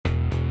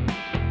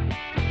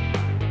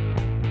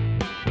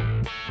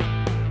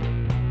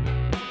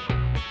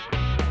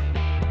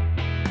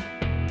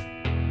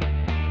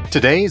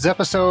Today's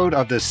episode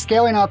of the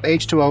Scaling Up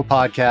H2O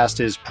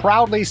podcast is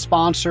proudly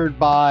sponsored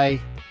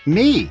by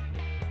me.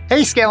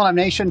 Hey, Scaling Up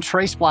Nation,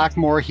 Trace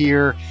Blackmore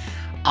here.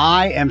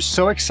 I am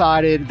so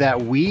excited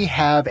that we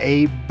have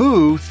a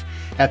booth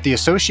at the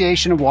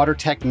Association of Water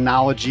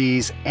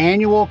Technology's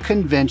annual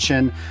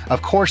convention.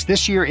 Of course,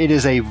 this year it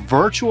is a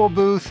virtual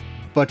booth,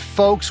 but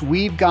folks,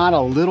 we've got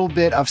a little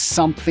bit of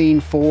something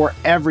for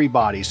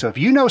everybody. So if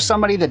you know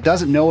somebody that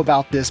doesn't know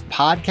about this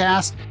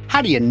podcast,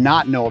 how do you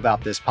not know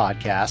about this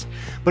podcast?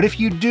 But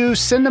if you do,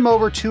 send them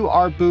over to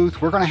our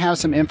booth. We're going to have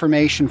some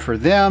information for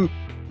them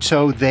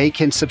so they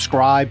can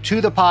subscribe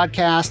to the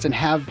podcast and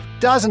have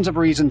dozens of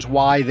reasons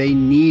why they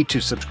need to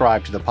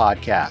subscribe to the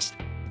podcast.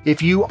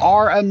 If you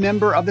are a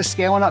member of the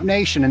Scaling Up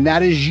Nation, and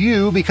that is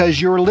you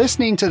because you're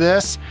listening to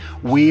this,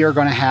 we are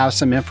going to have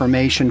some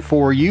information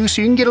for you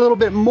so you can get a little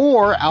bit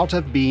more out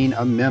of being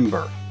a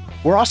member.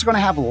 We're also going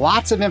to have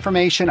lots of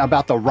information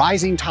about the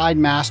Rising Tide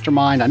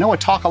Mastermind. I know I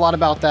talk a lot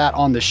about that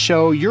on the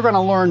show. You're going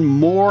to learn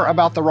more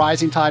about the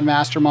Rising Tide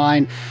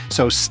Mastermind,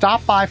 so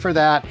stop by for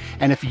that.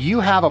 And if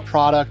you have a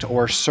product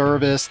or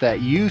service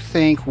that you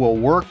think will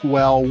work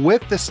well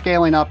with the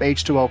Scaling Up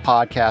H2O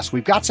podcast,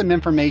 we've got some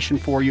information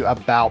for you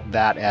about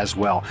that as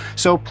well.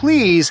 So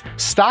please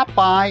stop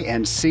by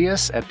and see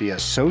us at the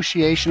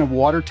Association of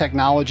Water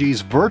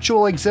Technology's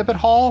virtual exhibit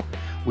hall.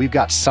 We've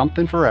got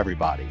something for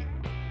everybody.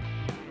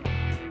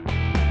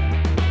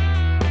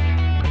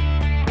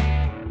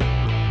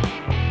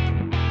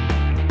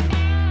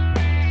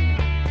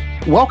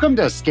 Welcome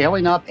to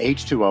Scaling Up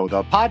H2O,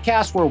 the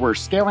podcast where we're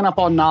scaling up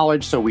on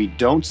knowledge so we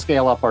don't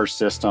scale up our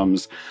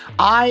systems.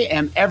 I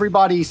am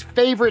everybody's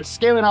favorite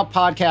Scaling Up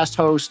podcast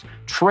host,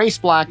 Trace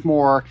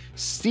Blackmore,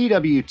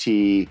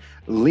 CWT,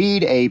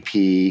 Lead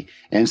AP,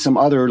 and some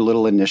other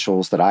little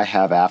initials that I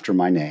have after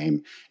my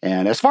name.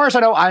 And as far as I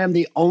know, I am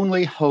the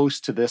only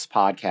host to this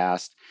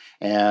podcast.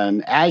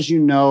 And as you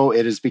know,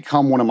 it has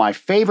become one of my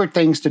favorite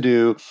things to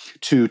do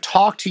to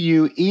talk to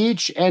you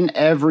each and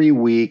every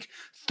week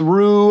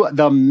through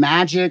the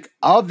magic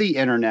of the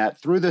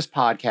internet, through this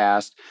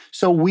podcast,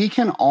 so we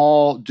can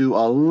all do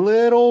a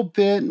little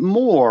bit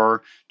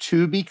more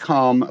to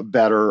become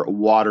better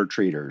water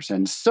treaters.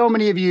 And so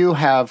many of you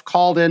have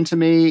called into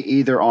me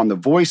either on the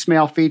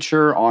voicemail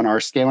feature on our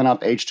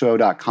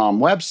scalinguph2o.com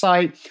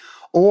website,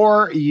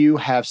 or you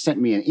have sent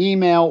me an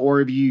email, or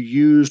have you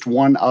used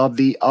one of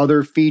the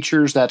other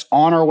features that's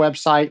on our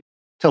website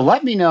to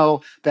let me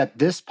know that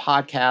this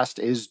podcast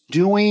is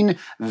doing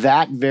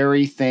that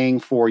very thing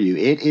for you.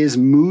 It is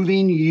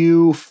moving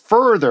you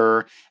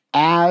further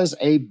as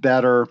a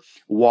better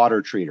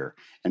water treater.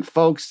 And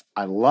folks,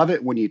 I love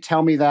it when you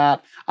tell me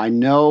that. I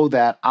know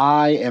that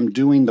I am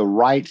doing the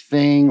right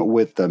thing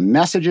with the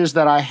messages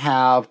that I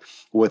have,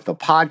 with the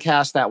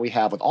podcast that we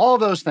have, with all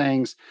of those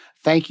things.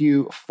 Thank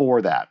you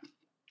for that.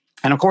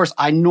 And of course,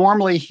 I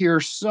normally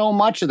hear so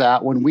much of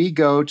that when we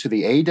go to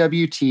the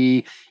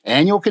AWT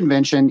annual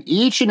convention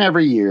each and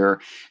every year.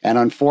 And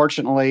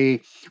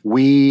unfortunately,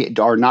 we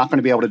are not going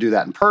to be able to do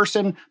that in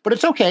person, but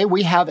it's okay.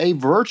 We have a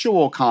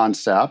virtual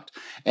concept,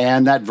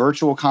 and that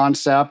virtual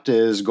concept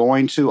is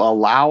going to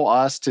allow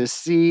us to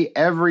see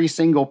every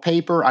single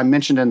paper. I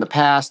mentioned in the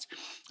past,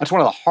 that's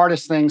one of the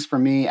hardest things for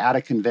me at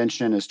a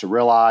convention is to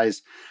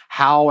realize,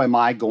 how am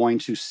I going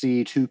to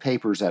see two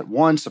papers at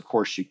once? Of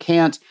course, you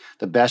can't.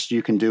 The best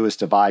you can do is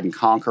divide and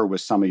conquer with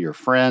some of your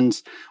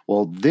friends.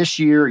 Well, this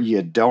year,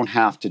 you don't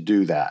have to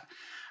do that.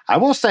 I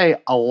will say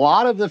a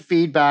lot of the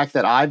feedback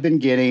that I've been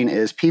getting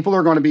is people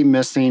are going to be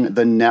missing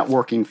the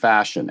networking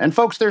fashion. And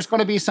folks, there's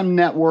going to be some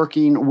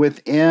networking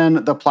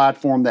within the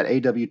platform that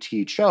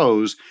AWT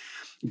chose.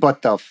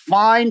 But the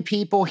fine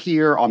people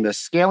here on the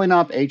Scaling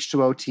Up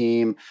H2O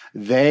team,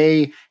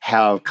 they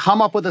have come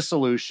up with a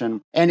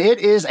solution, and it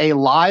is a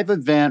live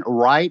event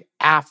right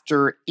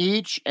after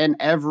each and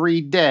every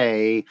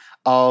day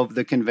of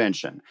the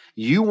convention.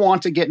 You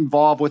want to get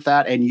involved with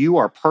that, and you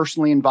are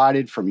personally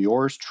invited from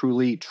yours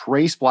truly,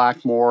 Trace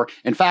Blackmore.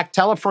 In fact,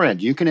 tell a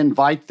friend. You can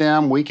invite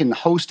them. We can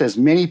host as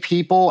many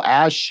people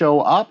as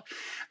show up.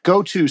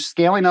 Go to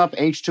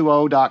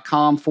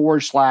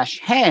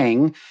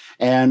scalinguph2o.com/hang,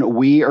 and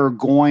we are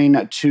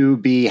going to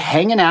be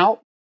hanging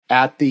out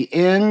at the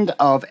end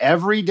of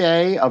every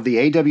day of the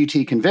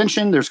AWT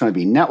convention. There's going to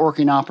be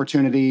networking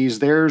opportunities.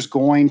 There's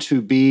going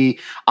to be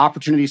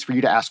opportunities for you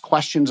to ask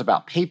questions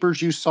about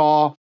papers you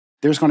saw.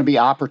 There's going to be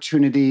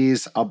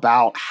opportunities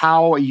about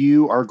how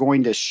you are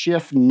going to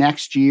shift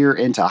next year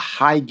into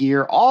high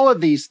gear. All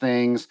of these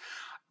things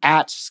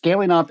at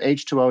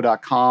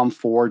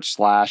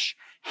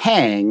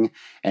scalinguph2o.com/hang.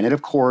 And it,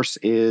 of course,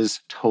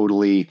 is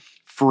totally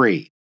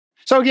free.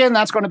 So again,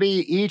 that's going to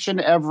be each and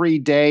every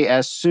day.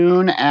 As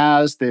soon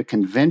as the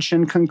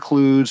convention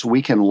concludes,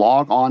 we can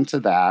log on to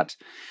that.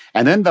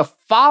 And then the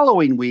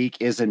following week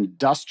is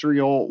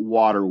Industrial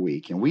Water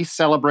Week. And we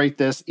celebrate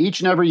this each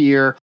and every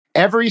year.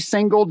 Every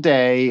single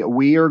day,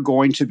 we are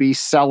going to be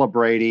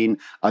celebrating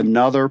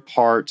another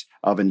part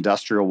of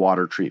industrial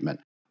water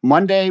treatment.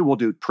 Monday, we'll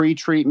do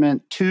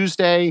pre-treatment.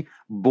 Tuesday,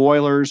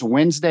 boilers.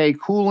 Wednesday,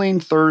 cooling.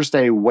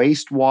 Thursday,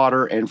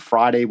 wastewater. And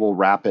Friday, we'll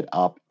wrap it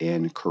up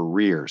in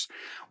careers.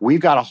 We've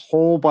got a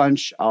whole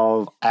bunch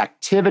of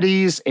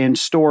activities in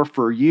store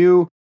for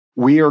you.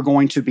 We are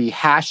going to be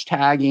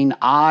hashtagging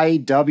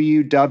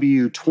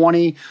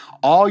IWW20,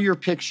 all your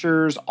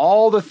pictures,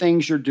 all the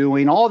things you're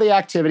doing, all the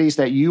activities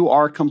that you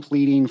are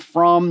completing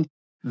from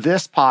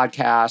this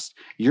podcast.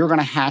 You're going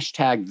to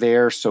hashtag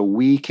there so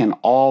we can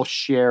all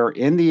share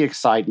in the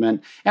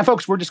excitement. And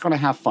folks, we're just going to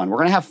have fun. We're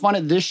going to have fun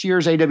at this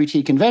year's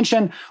AWT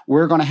convention.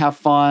 We're going to have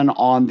fun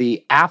on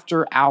the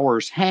after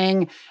hours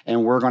hang,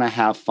 and we're going to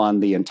have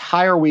fun the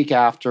entire week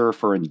after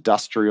for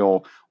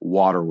Industrial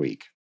Water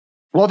Week.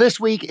 Well, this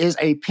week is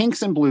a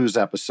Pinks and Blues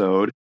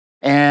episode.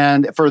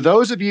 And for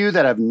those of you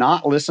that have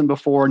not listened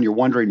before and you're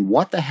wondering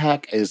what the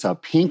heck is a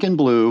pink and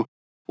blue,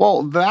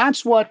 well,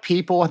 that's what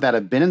people that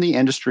have been in the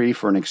industry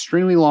for an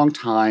extremely long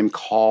time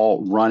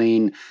call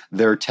running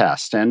their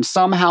test. And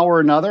somehow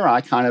or another,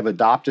 I kind of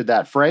adopted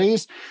that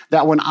phrase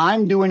that when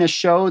I'm doing a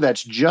show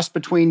that's just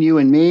between you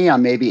and me, I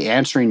may be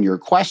answering your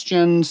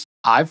questions.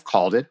 I've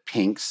called it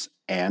Pinks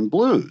and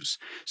Blues.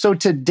 So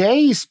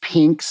today's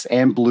Pinks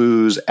and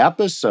Blues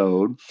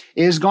episode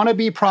is going to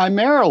be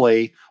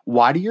primarily,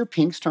 why do your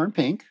pinks turn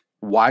pink?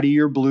 Why do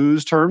your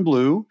blues turn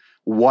blue?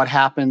 What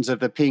happens if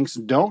the pinks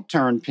don't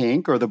turn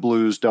pink or the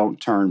blues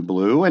don't turn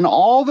blue? And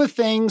all the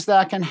things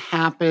that can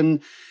happen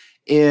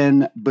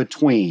in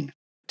between.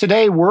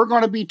 Today, we're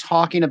going to be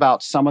talking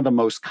about some of the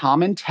most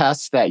common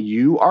tests that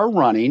you are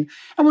running,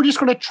 and we're just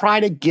going to try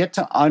to get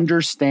to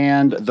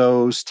understand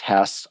those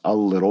tests a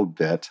little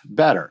bit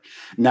better.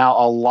 Now,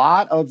 a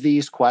lot of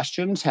these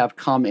questions have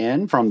come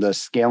in from the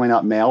Scaling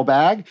Up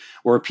mailbag,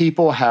 where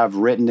people have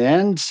written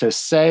in to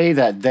say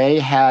that they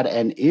had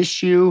an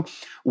issue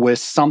with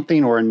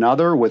something or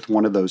another with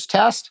one of those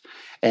tests.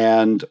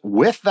 And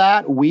with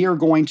that, we are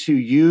going to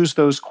use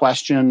those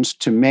questions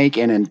to make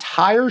an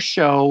entire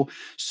show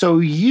so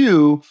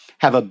you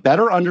have a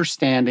better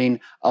understanding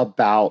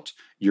about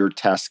your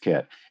test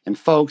kit. And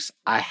folks,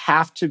 I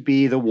have to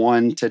be the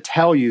one to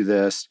tell you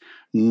this.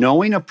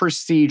 Knowing a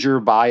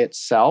procedure by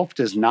itself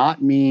does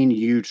not mean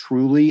you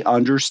truly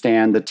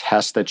understand the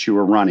test that you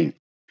are running.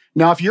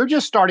 Now, if you're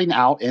just starting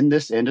out in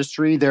this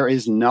industry, there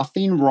is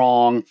nothing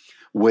wrong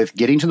with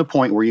getting to the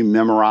point where you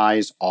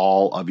memorize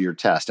all of your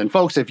tests. And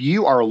folks, if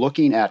you are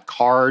looking at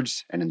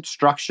cards and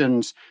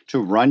instructions to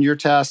run your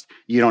test,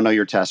 you don't know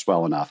your test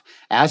well enough.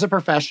 As a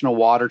professional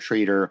water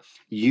treater,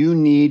 you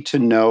need to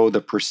know the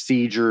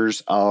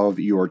procedures of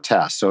your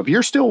test. So if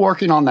you're still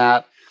working on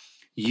that,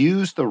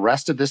 use the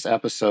rest of this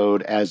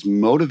episode as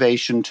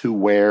motivation to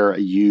where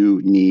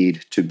you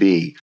need to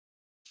be.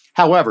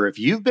 However, if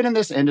you've been in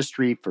this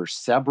industry for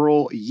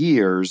several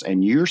years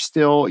and you're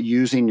still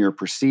using your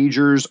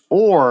procedures,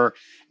 or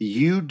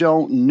you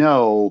don't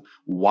know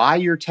why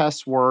your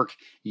tests work,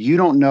 you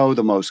don't know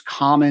the most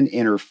common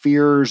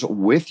interferes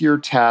with your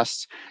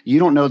tests, you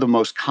don't know the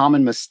most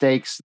common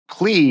mistakes,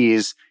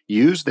 please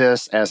use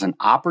this as an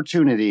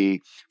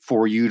opportunity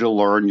for you to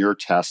learn your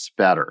tests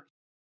better.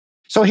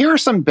 So here are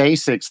some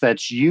basics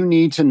that you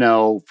need to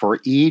know for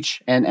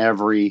each and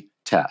every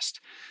test.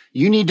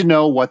 You need to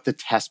know what the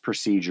test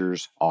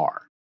procedures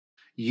are.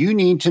 You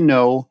need to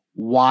know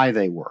why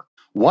they work.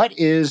 What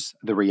is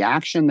the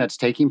reaction that's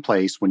taking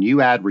place when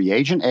you add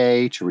reagent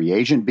A to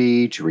reagent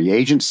B to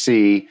reagent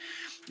C?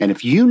 And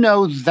if you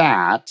know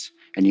that,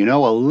 and you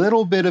know a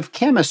little bit of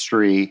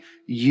chemistry,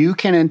 you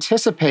can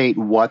anticipate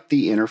what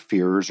the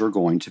interferers are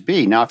going to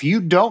be. Now, if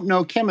you don't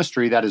know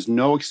chemistry, that is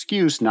no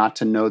excuse not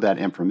to know that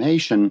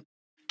information.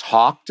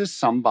 Talk to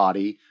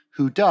somebody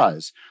who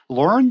does.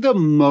 Learn the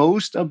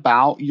most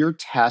about your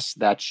tests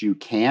that you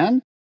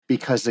can,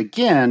 because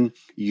again,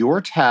 your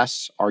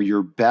tests are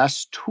your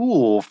best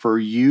tool for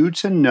you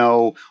to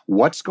know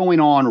what's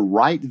going on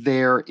right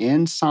there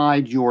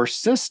inside your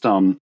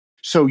system,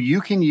 so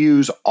you can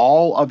use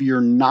all of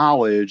your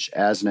knowledge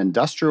as an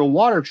industrial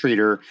water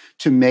treater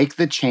to make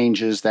the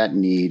changes that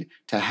need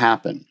to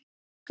happen.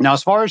 Now,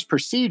 as far as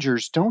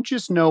procedures, don't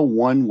just know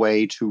one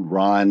way to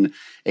run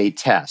a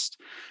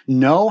test.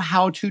 Know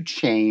how to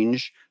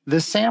change the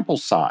sample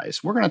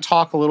size. We're going to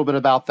talk a little bit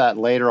about that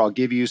later. I'll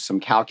give you some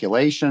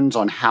calculations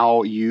on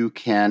how you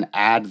can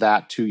add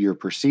that to your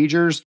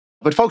procedures.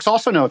 But folks,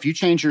 also know if you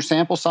change your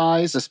sample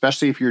size,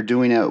 especially if you're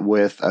doing it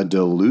with a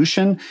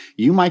dilution,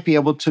 you might be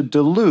able to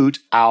dilute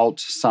out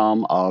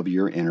some of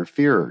your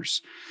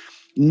interferers.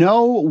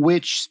 Know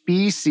which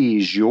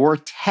species your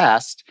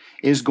test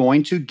is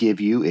going to give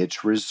you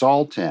its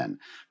result in.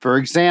 For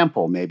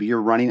example, maybe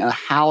you're running a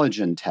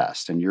halogen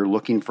test and you're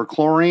looking for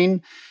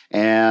chlorine,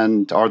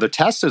 or the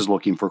test is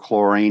looking for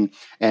chlorine,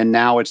 and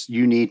now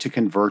you need to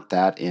convert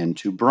that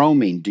into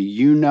bromine. Do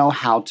you know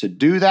how to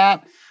do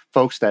that?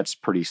 Folks, that's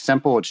pretty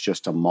simple. It's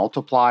just a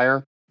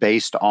multiplier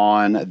based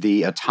on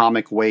the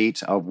atomic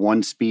weight of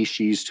one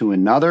species to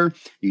another.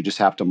 You just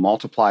have to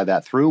multiply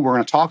that through. We're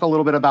going to talk a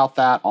little bit about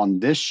that on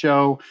this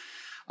show.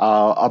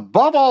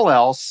 Above all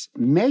else,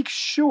 make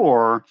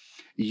sure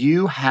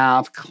you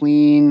have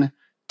clean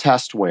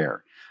testware.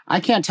 I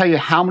can't tell you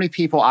how many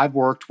people I've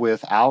worked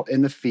with out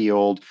in the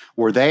field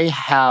where they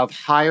have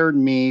hired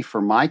me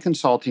for my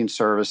consulting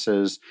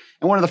services.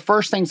 And one of the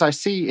first things I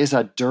see is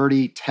a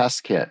dirty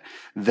test kit.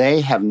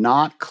 They have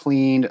not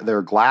cleaned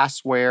their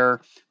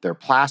glassware, their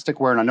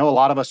plasticware. And I know a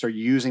lot of us are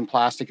using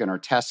plastic in our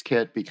test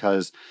kit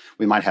because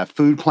we might have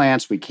food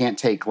plants, we can't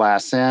take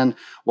glass in.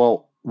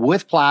 Well,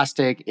 with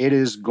plastic, it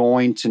is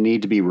going to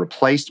need to be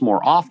replaced more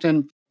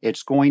often.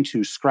 It's going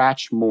to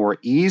scratch more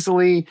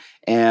easily,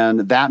 and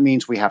that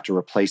means we have to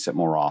replace it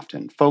more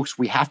often. Folks,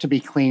 we have to be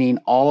cleaning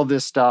all of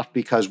this stuff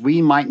because we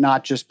might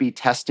not just be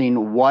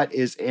testing what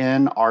is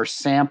in our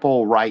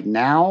sample right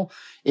now.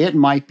 It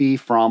might be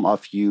from a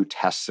few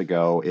tests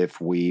ago if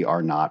we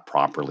are not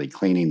properly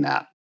cleaning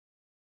that.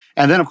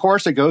 And then, of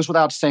course, it goes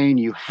without saying,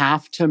 you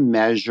have to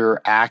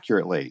measure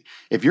accurately.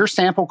 If your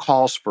sample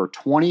calls for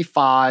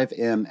 25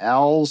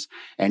 mLs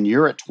and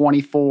you're at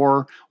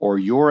 24 or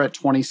you're at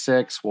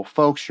 26, well,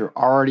 folks, you're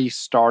already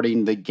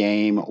starting the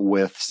game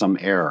with some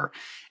error.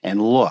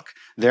 And look,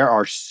 there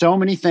are so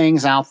many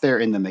things out there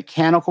in the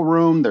mechanical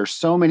room. There's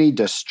so many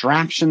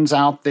distractions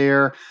out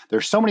there.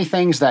 There's so many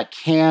things that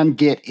can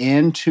get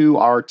into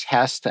our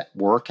test to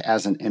work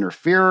as an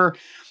interferer.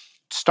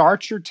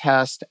 Start your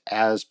test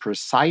as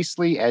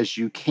precisely as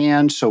you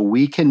can so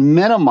we can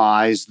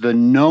minimize the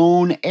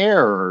known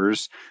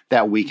errors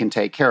that we can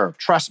take care of.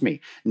 Trust me,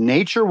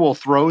 nature will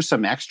throw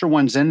some extra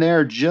ones in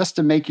there just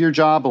to make your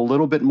job a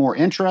little bit more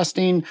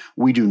interesting.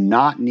 We do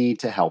not need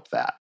to help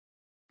that.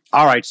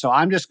 All right, so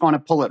I'm just going to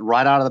pull it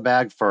right out of the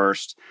bag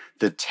first.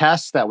 The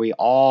test that we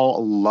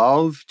all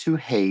love to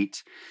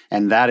hate,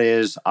 and that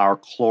is our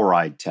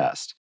chloride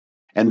test.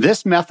 And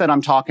this method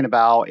I'm talking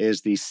about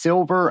is the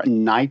silver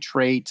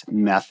nitrate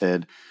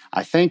method.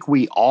 I think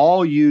we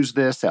all use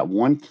this at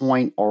one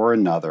point or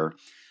another.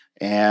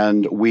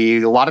 And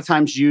we a lot of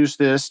times use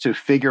this to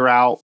figure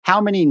out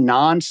how many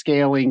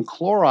non-scaling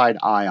chloride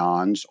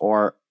ions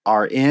are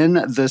in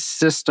the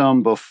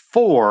system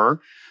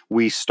before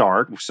we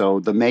start,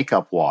 so the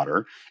makeup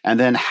water, and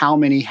then how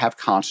many have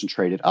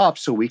concentrated up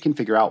so we can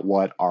figure out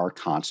what our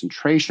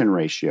concentration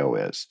ratio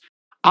is.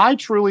 I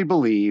truly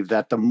believe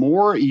that the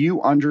more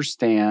you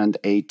understand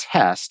a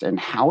test and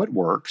how it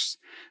works,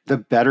 the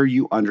better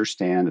you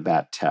understand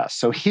that test.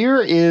 So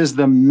here is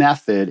the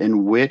method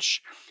in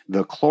which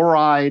the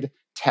chloride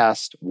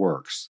test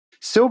works.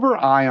 Silver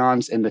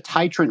ions in the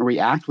titrant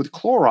react with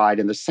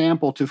chloride in the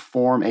sample to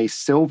form a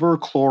silver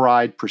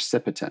chloride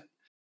precipitant.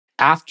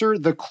 After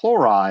the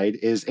chloride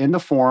is in the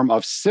form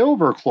of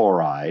silver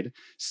chloride,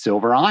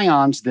 silver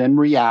ions then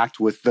react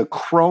with the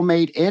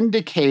chromate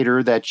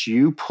indicator that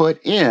you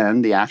put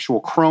in, the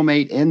actual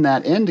chromate in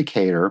that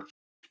indicator,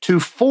 to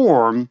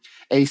form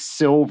a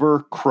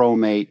silver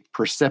chromate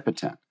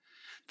precipitant.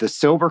 The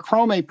silver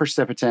chromate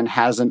precipitant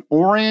has an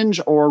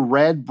orange or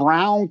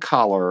red-brown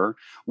color,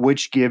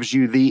 which gives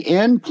you the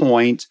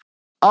endpoint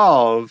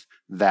of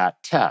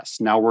that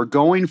test. Now, we're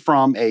going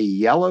from a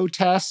yellow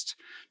test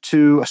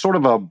to a sort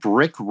of a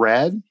brick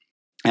red.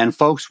 And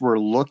folks, we're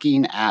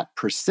looking at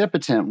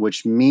precipitant,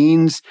 which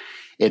means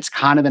it's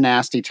kind of a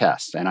nasty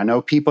test. And I know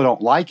people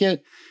don't like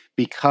it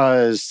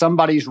because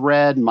somebody's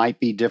red might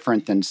be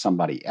different than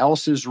somebody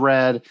else's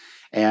red.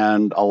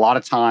 And a lot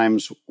of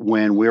times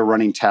when we're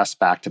running tests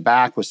back to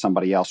back with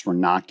somebody else, we're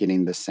not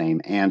getting the same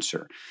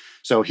answer.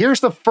 So here's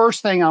the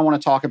first thing I want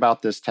to talk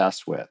about this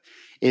test with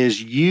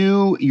is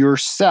you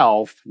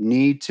yourself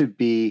need to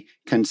be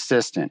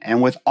consistent.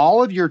 And with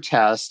all of your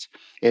tests,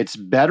 it's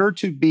better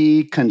to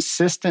be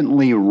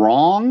consistently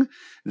wrong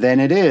than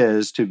it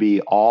is to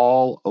be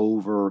all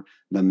over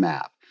the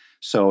map.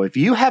 So if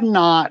you have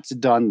not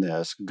done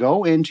this,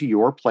 go into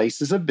your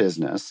places of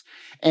business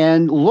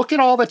and look at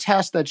all the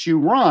tests that you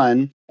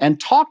run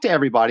and talk to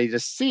everybody to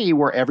see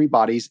where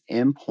everybody's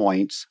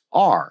endpoints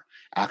are.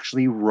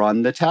 Actually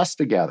run the test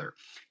together.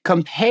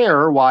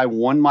 Compare why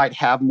one might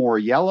have more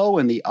yellow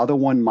and the other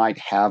one might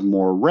have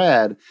more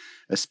red,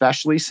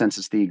 especially since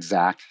it's the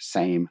exact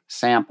same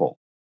sample.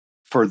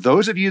 For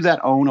those of you that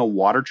own a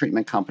water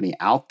treatment company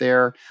out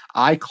there,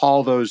 I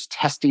call those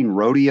testing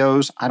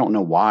rodeos. I don't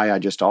know why, I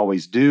just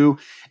always do.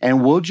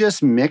 And we'll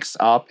just mix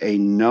up a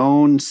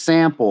known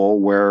sample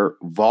where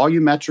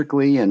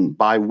volumetrically and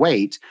by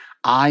weight,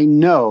 I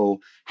know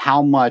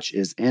how much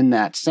is in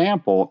that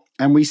sample,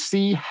 and we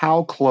see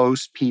how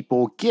close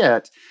people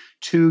get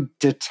to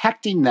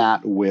detecting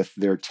that with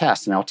their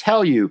test. And I'll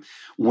tell you,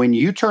 when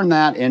you turn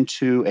that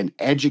into an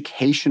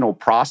educational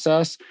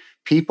process,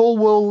 people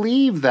will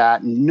leave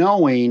that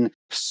knowing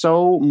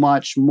so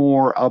much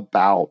more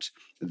about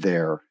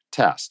their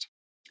test.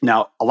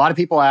 Now, a lot of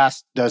people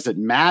ask, does it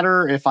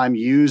matter if I'm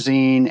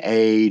using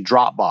a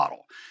drop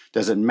bottle?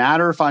 Does it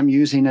matter if I'm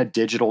using a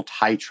digital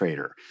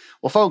titrator?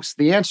 Well, folks,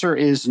 the answer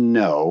is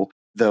no.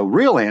 The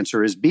real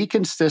answer is be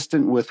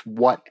consistent with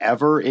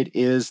whatever it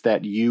is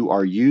that you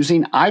are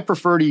using. I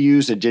prefer to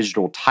use a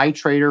digital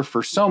titrator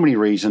for so many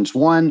reasons.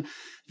 One,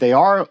 they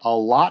are a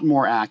lot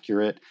more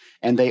accurate,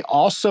 and they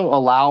also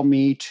allow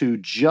me to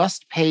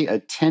just pay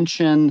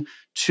attention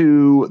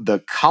to the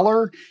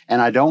color,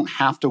 and I don't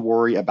have to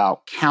worry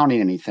about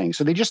counting anything.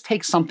 So they just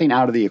take something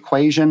out of the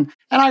equation.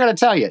 And I got to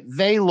tell you,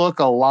 they look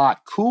a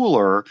lot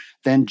cooler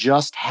than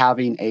just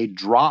having a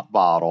drop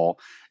bottle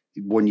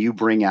when you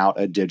bring out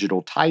a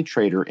digital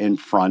titrator in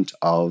front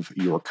of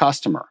your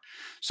customer.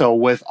 So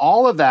with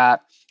all of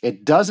that,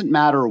 it doesn't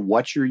matter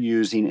what you're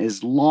using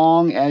as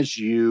long as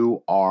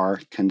you are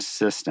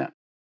consistent.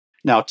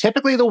 Now,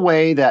 typically the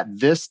way that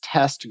this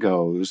test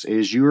goes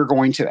is you are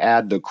going to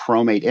add the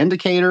chromate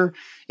indicator.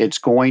 It's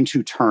going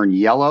to turn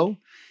yellow.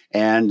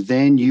 And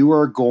then you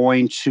are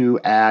going to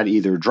add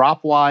either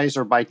dropwise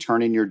or by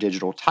turning your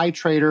digital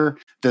titrator,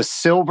 the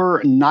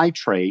silver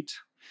nitrate.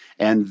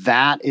 And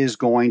that is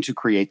going to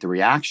create the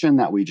reaction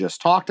that we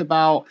just talked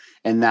about.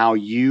 And now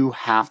you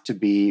have to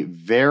be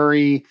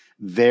very,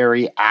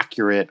 very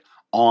accurate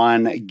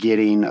on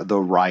getting the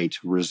right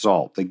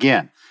result.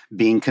 Again,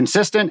 being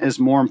consistent is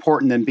more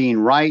important than being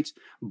right,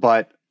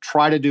 but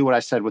try to do what I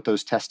said with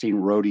those testing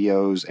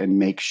rodeos and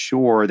make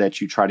sure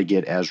that you try to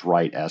get as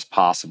right as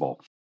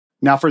possible.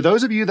 Now, for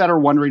those of you that are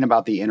wondering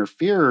about the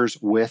interferers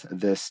with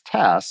this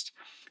test,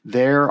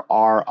 there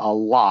are a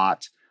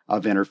lot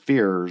of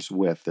interferers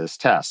with this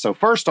test. So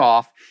first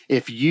off,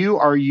 if you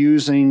are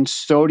using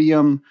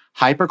sodium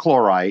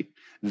hypochlorite,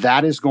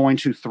 that is going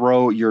to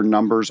throw your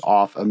numbers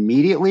off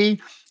immediately.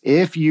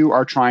 If you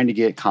are trying to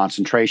get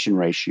concentration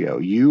ratio,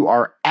 you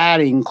are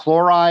adding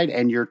chloride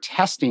and you're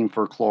testing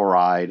for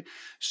chloride.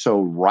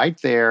 So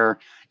right there,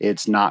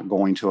 it's not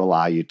going to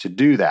allow you to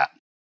do that.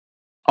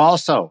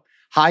 Also,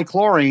 high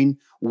chlorine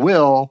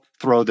will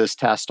throw this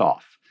test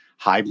off.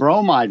 High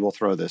bromide will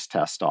throw this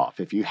test off.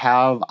 If you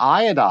have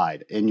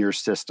iodide in your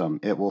system,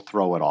 it will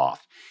throw it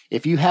off.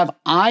 If you have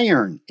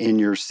iron in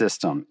your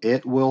system,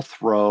 it will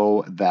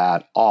throw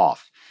that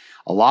off.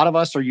 A lot of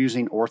us are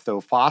using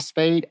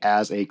orthophosphate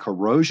as a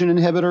corrosion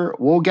inhibitor.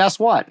 Well, guess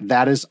what?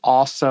 That is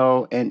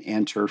also an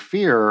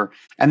interferer.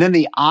 And then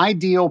the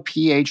ideal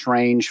pH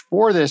range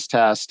for this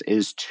test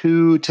is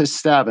 2 to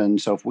 7.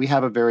 So if we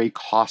have a very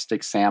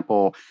caustic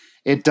sample,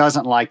 it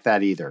doesn't like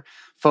that either.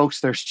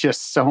 Folks, there's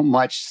just so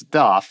much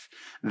stuff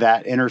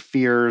that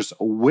interferes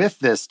with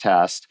this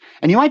test.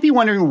 And you might be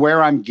wondering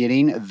where I'm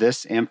getting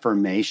this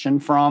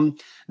information from.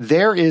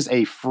 There is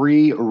a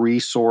free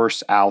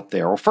resource out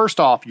there. Well,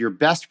 first off, your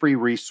best free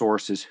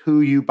resource is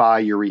who you buy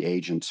your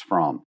reagents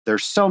from.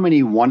 There's so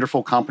many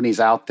wonderful companies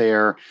out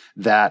there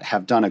that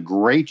have done a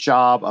great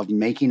job of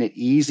making it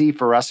easy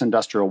for us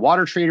industrial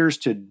water treaters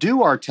to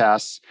do our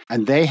tests,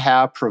 and they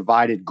have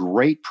provided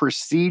great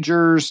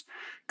procedures,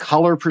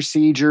 color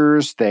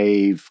procedures.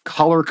 They've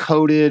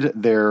color-coded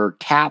their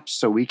caps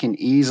so we can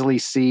easily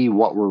see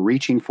what we're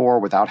reaching for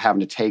without having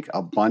to take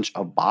a bunch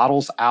of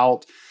bottles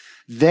out.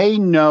 They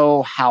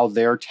know how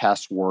their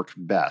tests work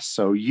best.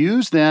 So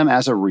use them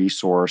as a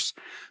resource.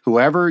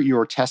 Whoever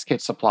your test kit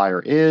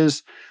supplier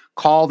is,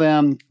 call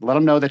them, let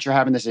them know that you're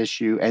having this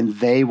issue, and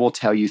they will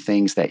tell you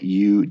things that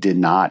you did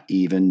not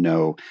even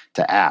know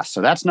to ask.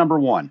 So that's number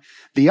one.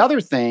 The other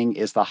thing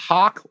is the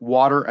Hach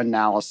Water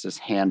Analysis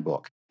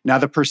Handbook. Now,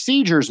 the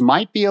procedures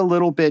might be a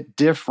little bit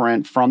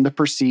different from the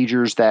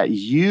procedures that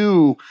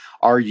you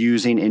are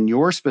using in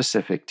your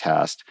specific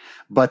test,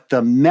 but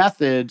the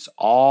methods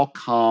all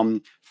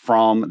come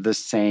from the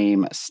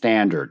same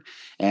standard.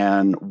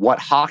 And what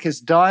Hach has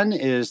done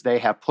is they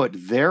have put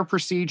their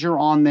procedure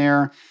on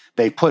there.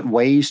 They put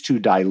ways to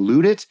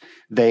dilute it.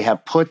 They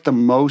have put the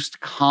most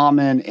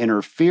common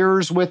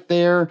interferers with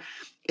there.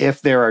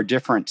 If there are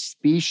different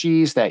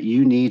species that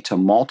you need to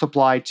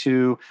multiply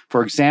to,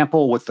 for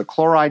example, with the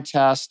chloride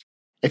test,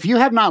 if you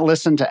have not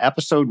listened to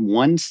episode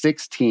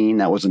 116,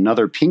 that was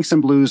another Pinks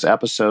and Blues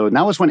episode, and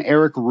that was when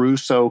Eric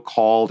Russo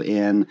called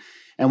in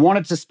and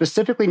wanted to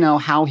specifically know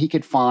how he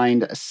could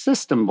find a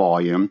system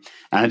volume,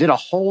 and I did a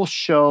whole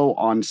show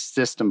on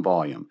system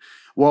volume.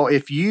 Well,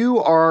 if you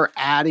are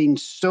adding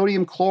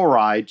sodium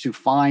chloride to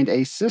find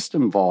a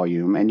system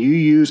volume and you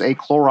use a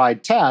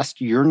chloride test,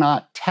 you're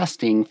not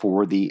testing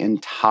for the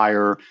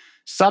entire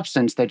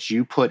substance that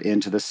you put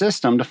into the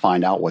system to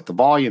find out what the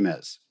volume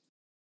is.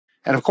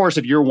 And of course,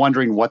 if you're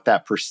wondering what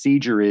that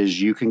procedure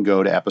is, you can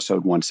go to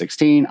episode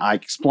 116. I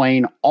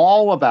explain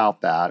all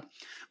about that.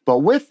 But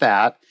with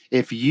that,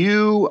 if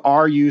you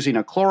are using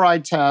a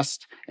chloride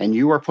test and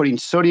you are putting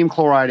sodium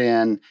chloride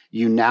in,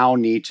 you now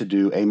need to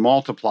do a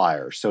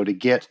multiplier. So to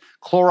get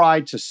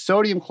chloride to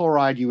sodium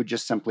chloride, you would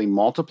just simply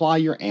multiply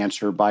your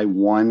answer by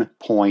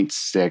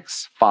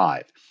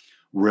 1.65.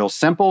 Real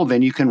simple.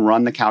 Then you can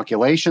run the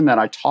calculation that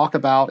I talk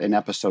about in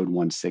episode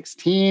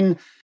 116.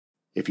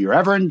 If you're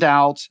ever in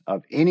doubt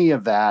of any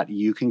of that,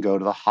 you can go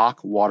to the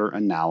Hach Water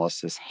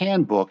Analysis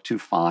Handbook to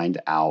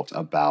find out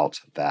about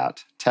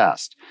that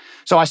test.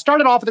 So I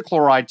started off with the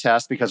chloride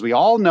test because we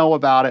all know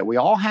about it. We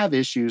all have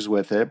issues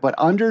with it, but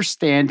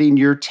understanding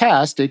your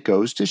test, it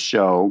goes to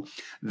show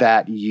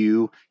that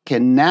you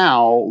can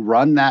now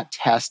run that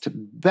test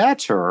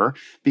better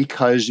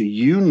because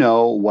you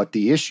know what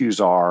the issues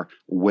are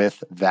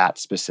with that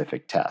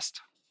specific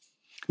test.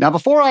 Now,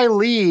 before I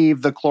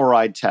leave the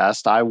chloride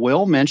test, I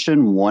will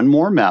mention one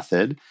more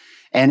method,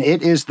 And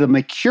it is the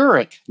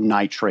mercuric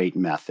nitrate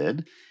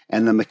method.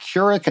 And the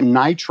mercuric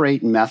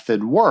nitrate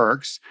method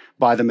works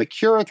by the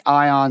mercuric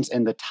ions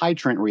in the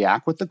titrant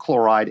react with the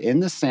chloride in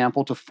the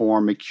sample to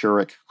form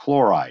mercuric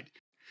chloride.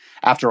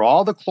 After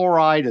all the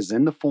chloride is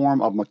in the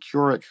form of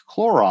mercuric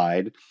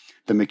chloride,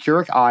 the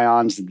mercuric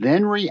ions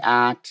then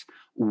react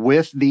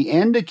with the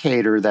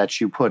indicator that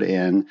you put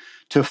in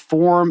to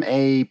form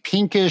a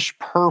pinkish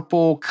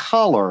purple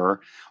color,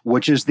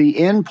 which is the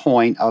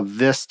endpoint of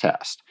this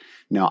test.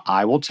 Now,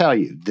 I will tell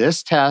you,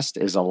 this test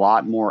is a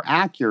lot more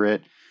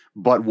accurate,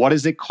 but what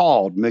is it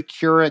called?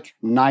 Mercuric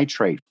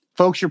nitrate.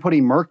 Folks, you're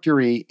putting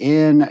mercury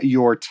in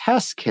your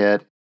test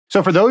kit.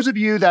 So for those of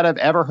you that have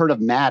ever heard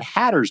of Mad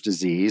Hatter's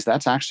disease,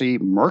 that's actually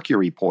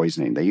mercury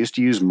poisoning. They used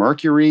to use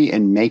mercury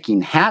in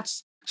making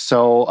hats.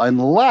 So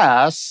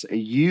unless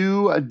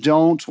you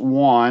don't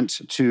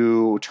want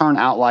to turn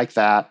out like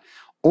that,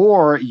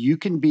 or you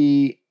can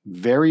be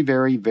very,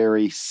 very,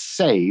 very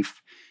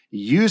safe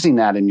using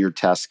that in your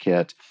test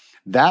kit,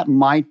 that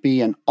might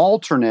be an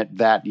alternate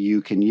that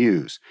you can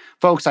use.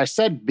 Folks, I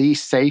said be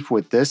safe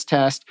with this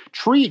test.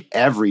 Treat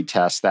every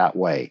test that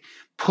way.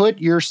 Put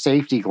your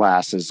safety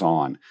glasses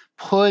on.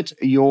 Put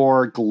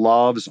your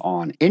gloves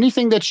on.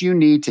 Anything that you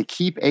need to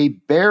keep a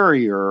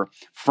barrier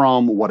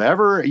from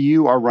whatever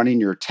you are running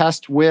your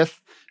test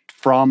with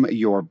from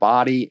your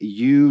body,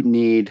 you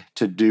need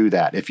to do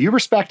that. If you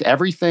respect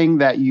everything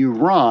that you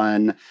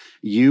run,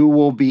 you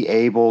will be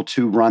able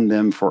to run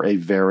them for a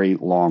very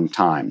long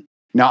time.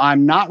 Now,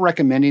 I'm not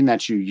recommending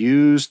that you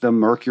use the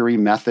mercury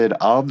method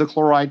of the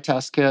chloride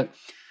test kit.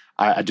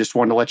 I just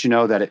wanted to let you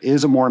know that it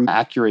is a more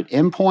accurate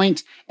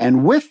endpoint.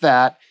 And with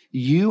that,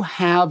 you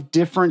have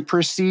different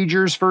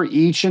procedures for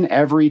each and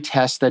every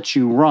test that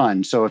you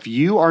run. So if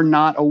you are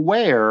not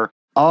aware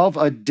of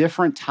a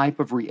different type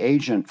of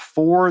reagent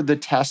for the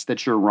test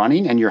that you're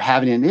running and you're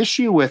having an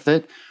issue with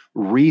it,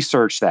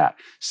 research that.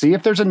 See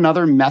if there's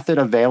another method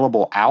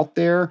available out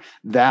there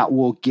that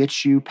will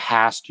get you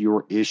past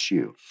your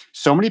issue.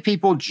 So many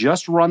people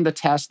just run the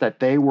test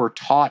that they were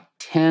taught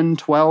 10,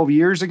 12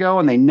 years ago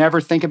and they never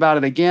think about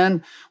it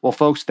again. Well,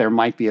 folks, there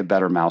might be a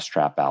better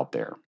mousetrap out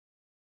there.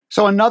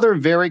 So another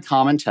very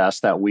common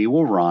test that we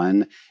will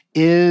run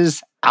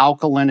is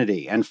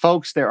alkalinity. And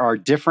folks, there are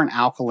different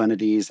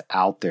alkalinities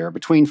out there.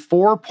 Between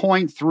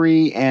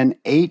 4.3 and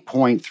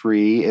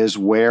 8.3 is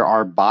where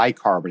our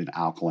bicarbonate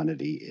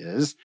alkalinity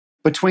is.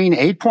 Between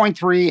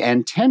 8.3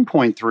 and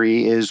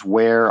 10.3 is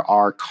where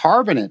our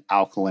carbonate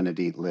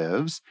alkalinity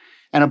lives.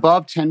 And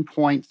above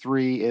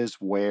 10.3 is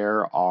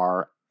where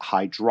our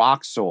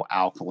hydroxyl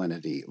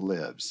alkalinity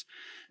lives.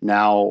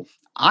 Now,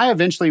 I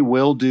eventually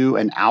will do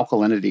an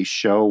alkalinity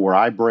show where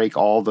I break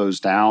all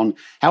those down.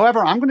 However,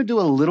 I'm going to do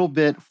a little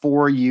bit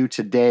for you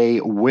today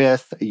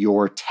with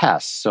your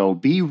tests, so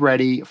be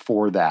ready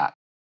for that.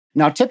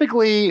 Now,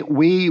 typically,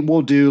 we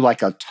will do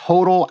like a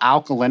total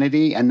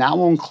alkalinity, and that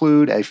will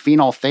include a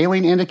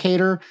phenolphthalein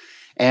indicator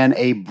and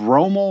a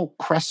bromol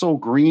cressyl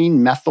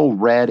green methyl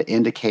red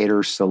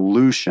indicator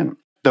solution.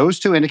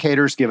 Those two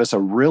indicators give us a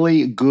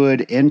really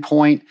good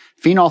endpoint.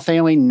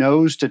 Phenolphthalein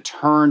knows to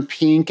turn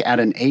pink at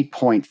an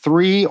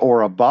 8.3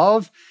 or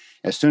above.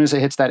 As soon as it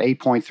hits that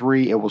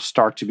 8.3, it will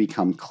start to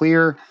become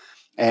clear.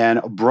 And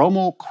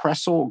bromol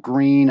cressyl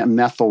green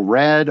methyl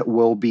red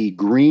will be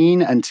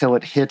green until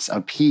it hits a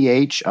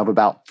pH of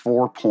about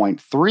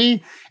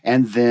 4.3,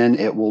 and then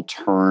it will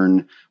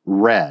turn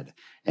red.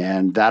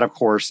 And that, of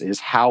course,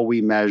 is how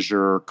we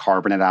measure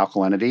carbonate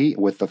alkalinity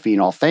with the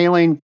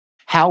phenolphthalein,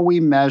 how we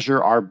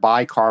measure our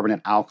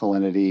bicarbonate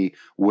alkalinity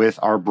with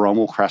our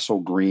bromol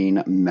cressyl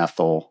green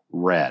methyl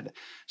red.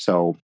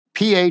 So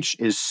pH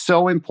is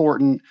so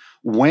important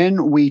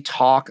when we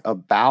talk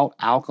about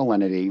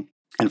alkalinity.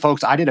 And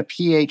folks, I did a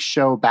pH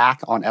show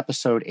back on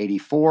episode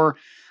 84.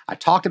 I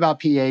talked about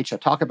pH. I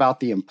talked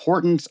about the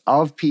importance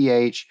of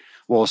pH.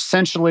 Well,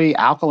 essentially,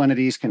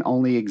 alkalinities can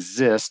only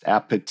exist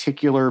at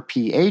particular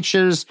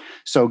pHs.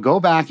 So go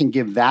back and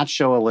give that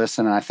show a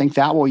listen. And I think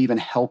that will even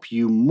help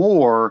you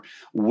more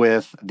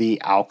with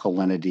the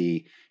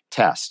alkalinity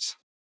tests.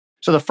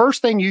 So the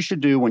first thing you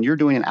should do when you're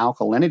doing an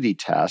alkalinity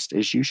test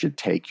is you should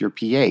take your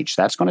pH.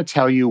 That's going to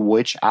tell you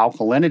which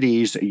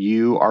alkalinities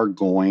you are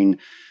going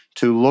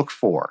to look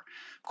for.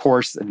 Of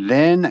course,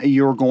 then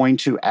you're going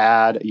to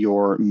add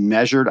your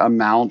measured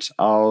amount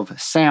of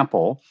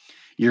sample.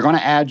 You're going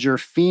to add your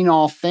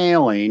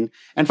phenolphthalein.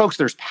 And folks,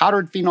 there's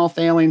powdered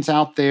phenolphthaleins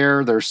out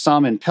there. There's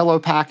some in pillow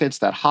packets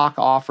that Hach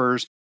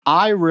offers.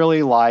 I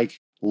really like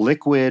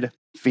liquid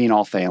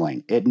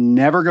phenolphthalein. It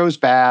never goes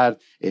bad.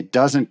 It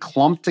doesn't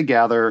clump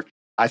together.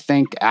 I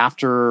think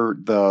after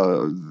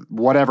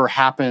whatever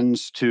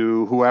happens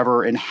to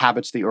whoever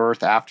inhabits the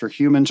earth after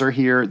humans are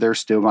here, they're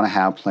still going to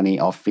have plenty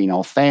of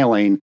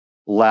phenolphthalein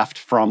left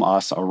from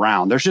us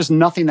around. There's just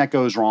nothing that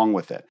goes wrong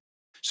with it.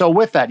 So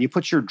with that, you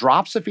put your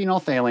drops of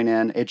phenolphthalein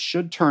in. It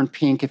should turn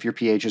pink if your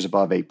pH is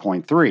above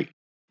 8.3.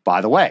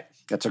 By the way,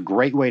 that's a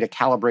great way to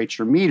calibrate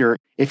your meter.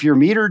 If your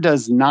meter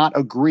does not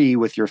agree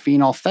with your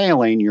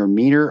phenolphthalein, your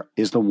meter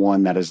is the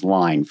one that is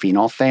lying.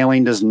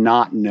 Phenolphthalein does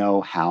not know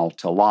how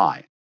to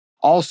lie.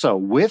 Also,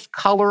 with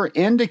color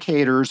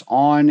indicators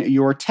on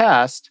your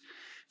test,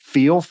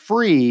 feel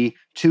free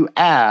to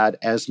add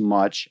as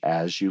much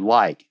as you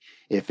like.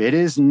 If it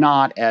is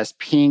not as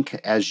pink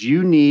as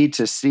you need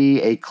to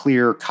see a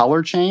clear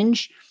color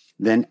change,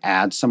 then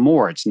add some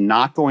more. It's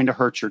not going to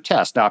hurt your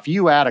test. Now, if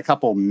you add a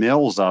couple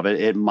mils of it,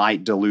 it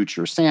might dilute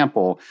your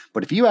sample.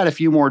 But if you add a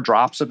few more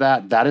drops of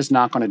that, that is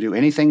not going to do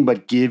anything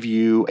but give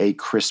you a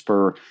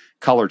crisper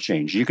color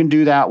change. You can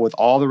do that with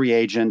all the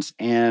reagents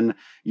in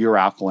your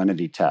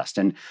alkalinity test.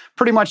 And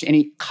pretty much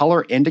any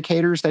color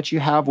indicators that you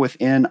have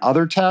within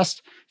other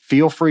tests,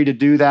 feel free to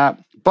do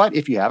that. But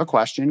if you have a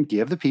question,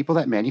 give the people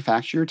that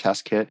manufacture your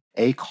test kit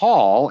a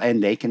call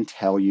and they can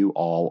tell you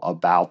all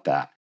about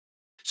that.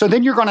 So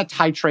then you're going to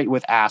titrate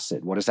with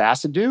acid. What does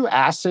acid do?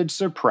 Acid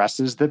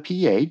suppresses the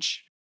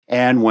pH.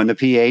 And when the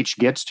pH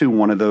gets to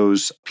one of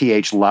those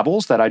pH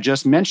levels that I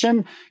just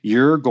mentioned,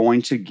 you're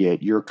going to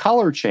get your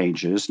color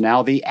changes.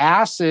 Now, the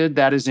acid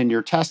that is in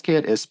your test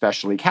kit is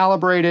specially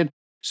calibrated,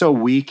 so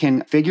we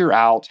can figure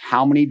out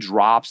how many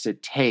drops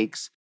it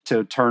takes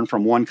to turn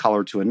from one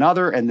color to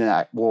another, and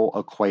that will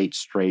equate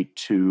straight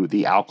to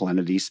the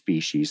alkalinity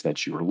species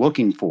that you are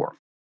looking for.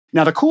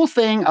 Now, the cool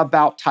thing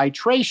about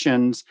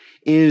titrations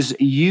is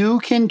you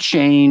can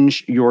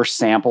change your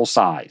sample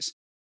size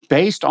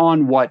based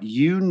on what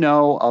you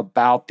know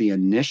about the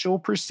initial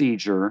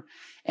procedure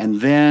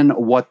and then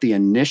what the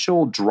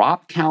initial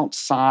drop count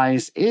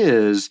size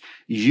is.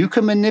 You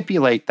can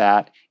manipulate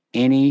that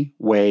any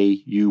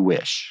way you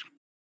wish.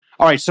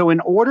 All right, so in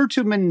order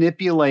to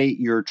manipulate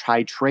your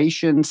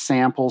titration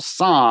sample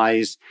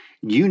size,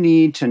 you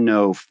need to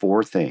know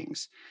 4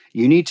 things.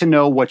 You need to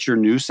know what your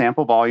new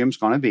sample volume is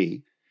going to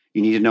be.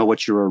 You need to know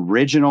what your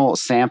original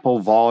sample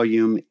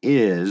volume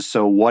is,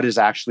 so what is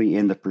actually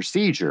in the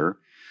procedure,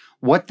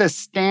 what the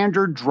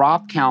standard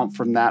drop count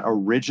from that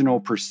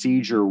original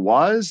procedure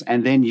was,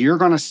 and then you're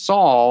going to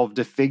solve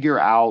to figure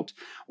out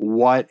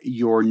what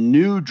your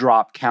new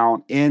drop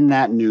count in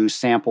that new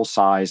sample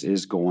size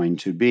is going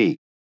to be.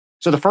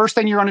 So the first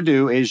thing you're going to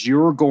do is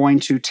you're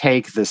going to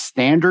take the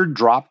standard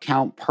drop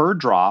count per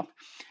drop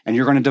and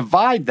you're going to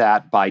divide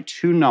that by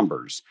 2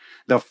 numbers.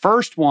 The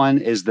first one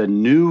is the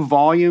new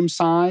volume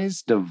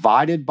size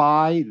divided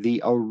by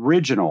the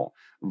original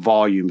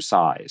volume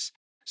size.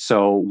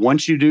 So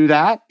once you do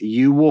that,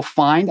 you will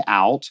find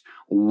out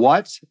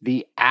what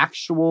the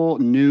actual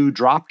new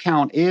drop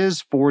count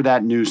is for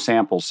that new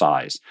sample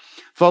size.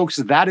 Folks,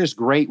 that is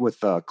great with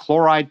the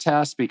chloride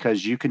test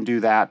because you can do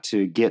that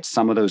to get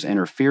some of those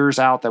interferes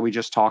out that we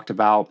just talked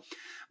about.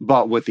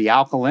 But with the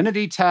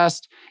alkalinity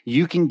test,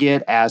 you can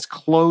get as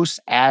close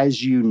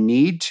as you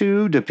need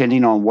to,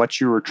 depending on what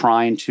you were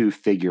trying to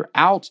figure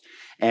out.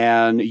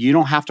 And you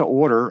don't have to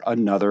order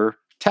another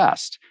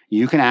test.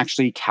 You can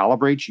actually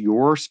calibrate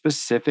your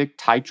specific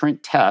titrant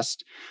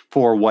test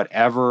for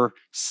whatever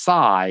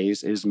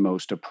size is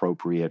most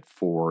appropriate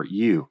for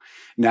you.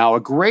 Now,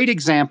 a great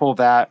example of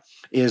that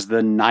is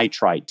the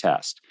nitrite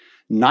test.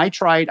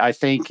 Nitrite, I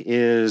think,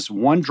 is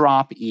 1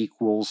 drop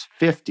equals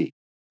 50.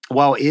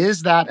 Well,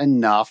 is that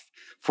enough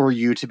for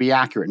you to be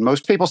accurate? And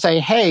most people say,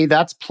 hey,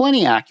 that's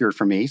plenty accurate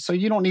for me, so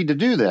you don't need to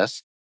do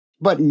this.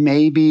 But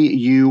maybe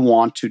you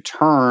want to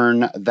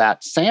turn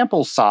that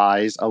sample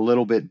size a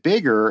little bit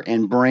bigger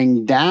and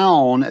bring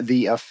down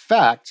the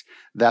effect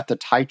that the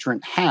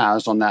titrant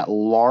has on that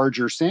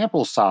larger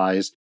sample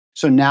size.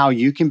 So now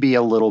you can be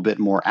a little bit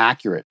more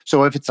accurate.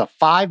 So if it's a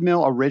 5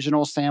 mil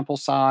original sample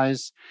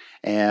size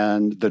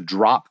and the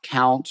drop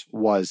count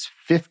was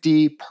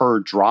 50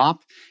 per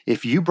drop,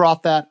 if you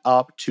brought that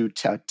up to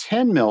a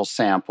 10 mil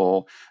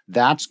sample,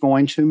 that's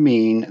going to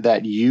mean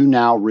that you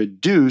now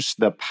reduce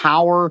the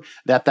power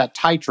that that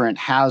titrant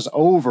has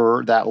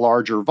over that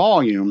larger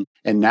volume.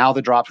 And now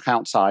the drop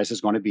count size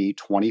is going to be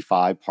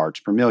 25 parts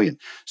per million.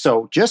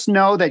 So just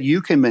know that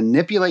you can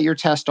manipulate your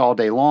test all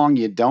day long.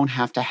 You don't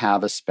have to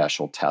have a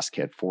special test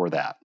kit for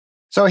that.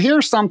 So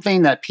here's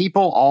something that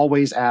people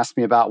always ask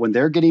me about when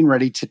they're getting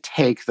ready to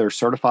take their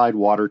certified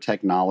water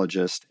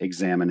technologist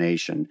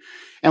examination.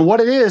 And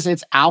what it is,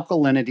 it's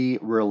alkalinity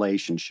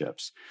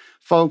relationships.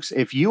 Folks,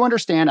 if you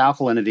understand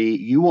alkalinity,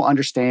 you will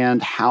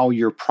understand how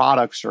your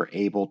products are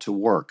able to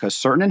work, because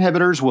certain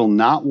inhibitors will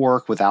not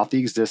work without the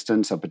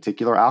existence of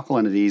particular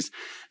alkalinities.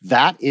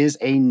 That is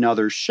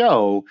another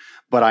show,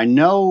 but I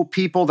know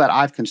people that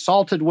I've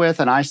consulted with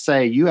and I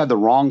say, you have the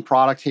wrong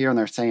product here, and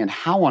they're saying,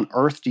 how on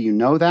earth do you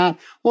know that?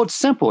 Well, it's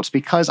simple. It's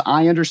because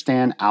I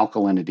understand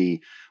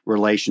alkalinity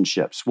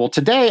relationships. Well,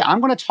 today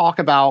I'm going to talk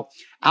about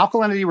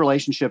alkalinity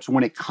relationships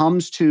when it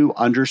comes to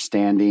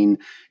understanding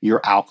your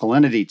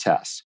alkalinity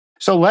tests.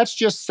 So let's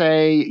just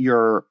say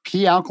your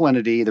P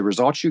alkalinity, the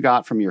results you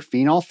got from your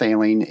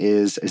phenolphthalein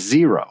is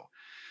 0.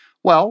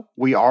 Well,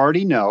 we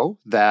already know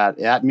that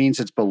that means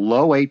it's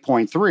below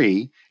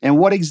 8.3, and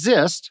what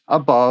exists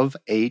above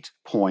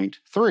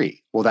 8.3?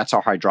 Well, that's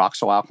our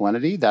hydroxyl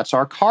alkalinity, that's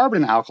our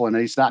carbon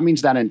alkalinity, so that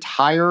means that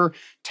entire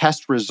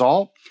test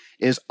result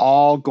is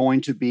all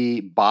going to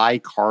be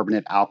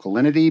bicarbonate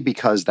alkalinity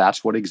because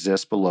that's what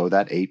exists below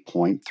that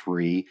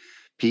 8.3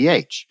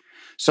 pH.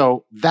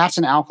 So that's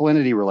an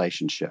alkalinity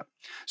relationship.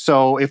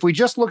 So if we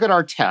just look at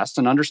our test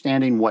and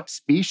understanding what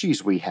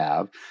species we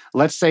have,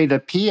 let's say the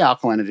P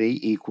alkalinity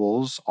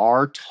equals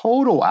our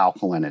total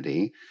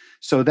alkalinity.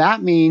 So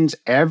that means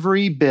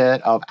every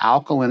bit of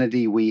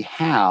alkalinity we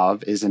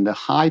have is in the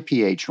high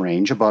pH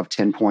range above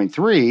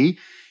 10.3,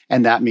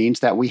 and that means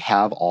that we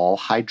have all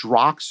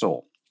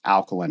hydroxyl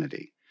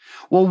alkalinity.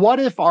 Well, what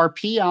if our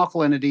P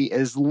alkalinity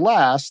is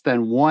less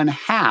than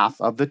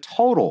 1/2 of the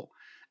total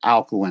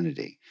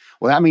alkalinity?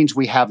 Well, that means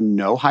we have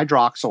no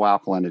hydroxyl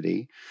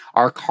alkalinity.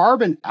 Our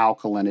carbon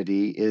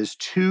alkalinity is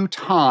 2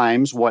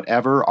 times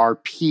whatever our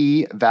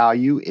P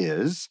value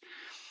is.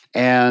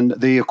 And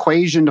the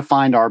equation to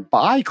find our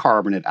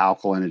bicarbonate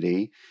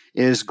alkalinity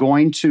is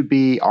going to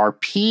be our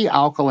P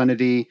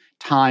alkalinity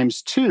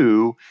times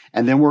 2,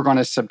 and then we're going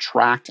to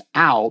subtract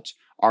out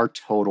our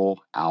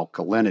total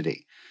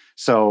alkalinity.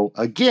 So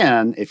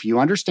again, if you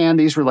understand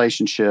these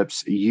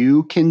relationships,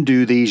 you can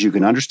do these, you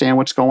can understand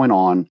what's going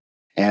on.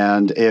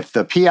 And if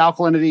the P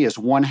alkalinity is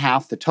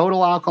 1/2 the total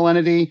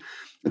alkalinity,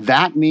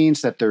 that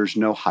means that there's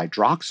no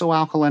hydroxyl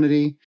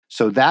alkalinity.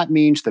 So that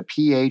means the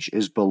pH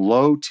is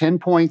below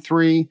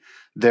 10.3.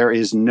 There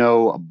is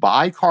no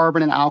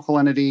bicarbonate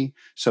alkalinity.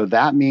 So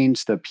that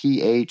means the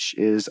pH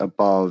is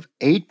above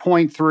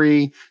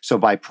 8.3. So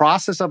by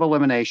process of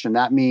elimination,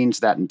 that means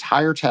that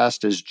entire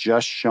test is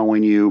just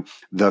showing you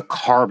the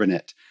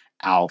carbonate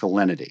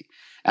alkalinity.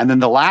 And then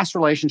the last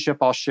relationship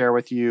I'll share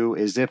with you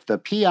is if the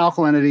P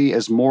alkalinity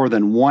is more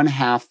than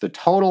 1/2 the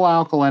total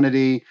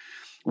alkalinity.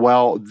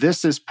 Well,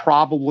 this is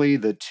probably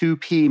the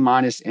 2P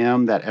minus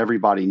M that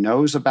everybody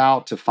knows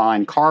about to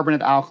find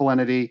carbonate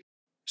alkalinity.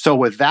 So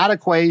with that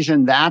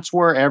equation, that's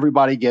where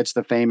everybody gets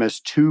the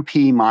famous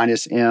 2P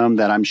minus M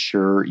that I'm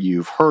sure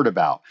you've heard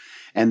about.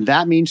 And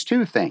that means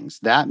two things.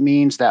 That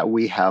means that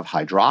we have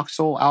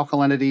hydroxyl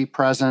alkalinity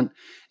present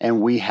and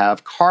we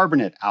have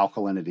carbonate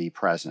alkalinity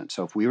present.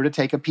 So if we were to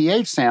take a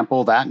pH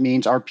sample, that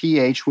means our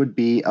pH would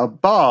be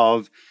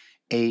above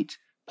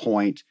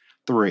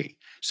 8.3.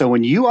 So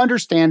when you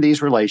understand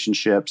these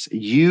relationships,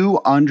 you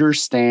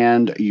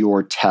understand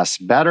your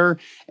test better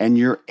and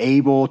you're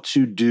able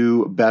to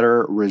do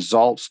better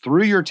results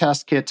through your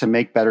test kit to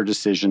make better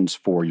decisions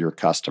for your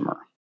customer.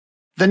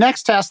 The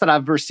next test that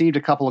I've received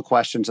a couple of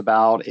questions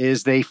about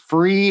is the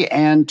free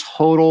and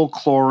total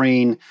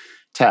chlorine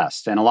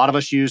test. And a lot of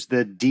us use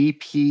the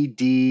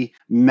DPD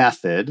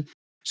method.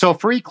 So a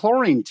free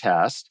chlorine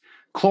test,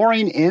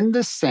 chlorine in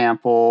the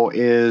sample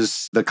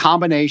is the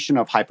combination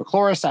of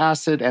hypochlorous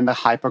acid and the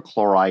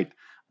hypochlorite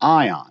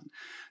ion.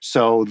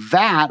 So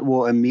that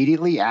will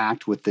immediately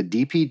act with the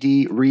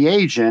DPD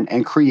reagent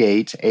and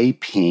create a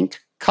pink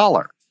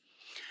color.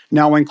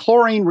 Now, when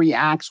chlorine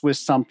reacts with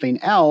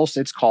something else,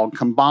 it's called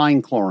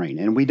combined chlorine.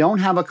 And we don't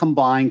have a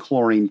combined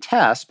chlorine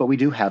test, but we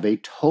do have a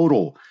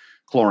total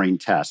chlorine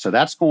test. So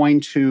that's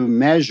going to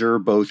measure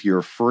both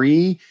your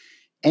free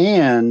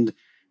and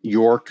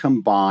your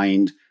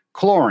combined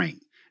chlorine.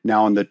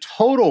 Now, in the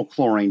total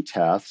chlorine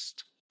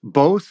test,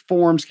 both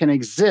forms can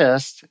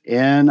exist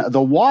in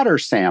the water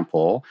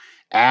sample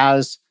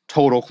as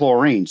total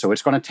chlorine. So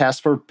it's going to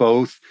test for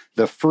both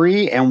the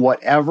free and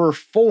whatever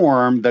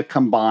form the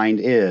combined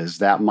is.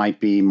 That might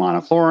be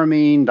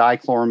monochloramine,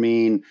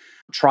 dichloramine,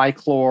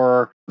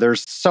 trichlor.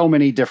 There's so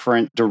many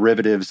different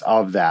derivatives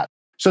of that.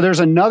 So there's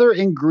another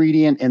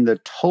ingredient in the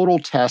total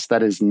test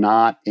that is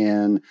not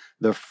in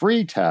the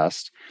free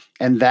test,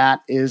 and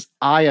that is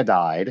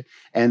iodide,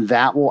 and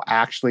that will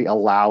actually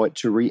allow it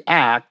to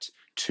react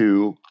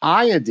to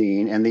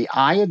iodine, and the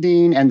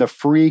iodine and the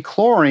free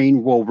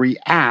chlorine will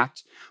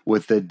react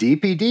with the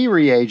DPD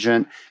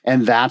reagent,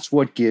 and that's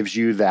what gives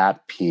you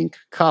that pink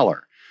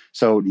color.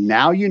 So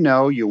now you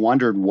know, you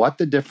wondered what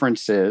the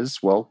difference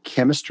is. Well,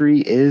 chemistry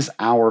is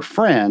our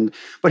friend.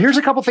 But here's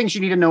a couple things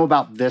you need to know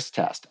about this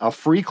test. A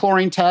free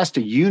chlorine test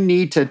you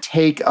need to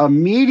take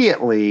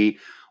immediately,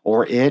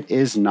 or it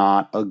is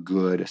not a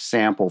good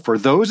sample. For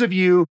those of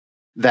you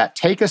that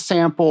take a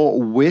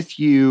sample with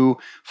you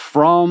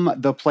from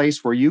the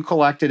place where you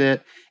collected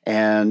it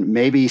and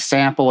maybe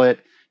sample it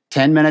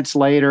 10 minutes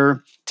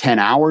later, 10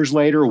 hours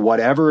later,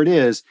 whatever it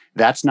is,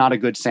 that's not a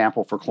good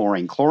sample for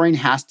chlorine. Chlorine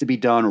has to be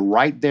done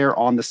right there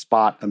on the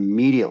spot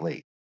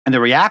immediately. And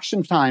the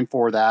reaction time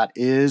for that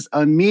is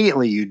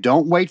immediately. You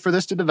don't wait for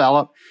this to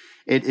develop.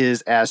 It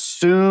is as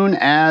soon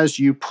as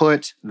you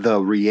put the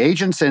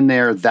reagents in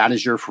there, that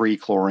is your free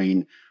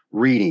chlorine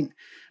reading.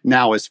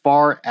 Now, as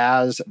far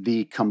as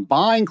the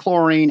combined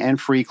chlorine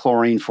and free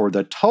chlorine for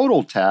the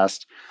total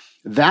test,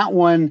 that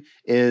one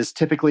is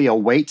typically a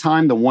wait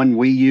time. The one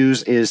we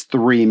use is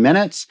 3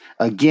 minutes.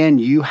 Again,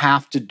 you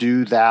have to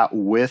do that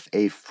with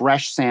a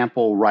fresh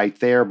sample right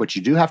there, but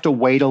you do have to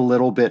wait a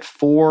little bit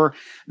for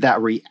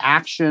that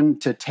reaction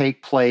to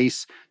take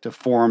place to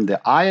form the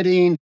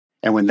iodine.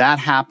 And when that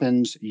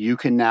happens, you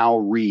can now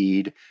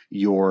read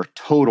your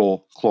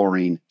total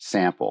chlorine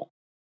sample.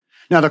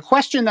 Now, the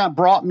question that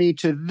brought me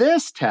to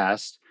this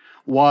test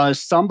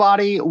was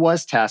somebody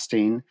was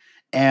testing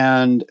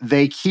and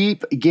they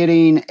keep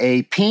getting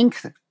a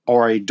pink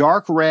or a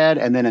dark red,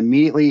 and then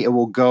immediately it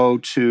will go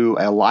to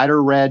a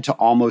lighter red to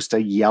almost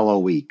a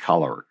yellowy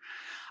color.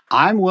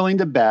 I'm willing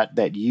to bet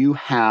that you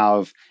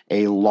have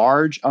a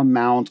large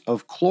amount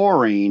of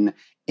chlorine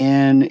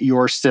in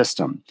your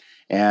system.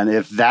 And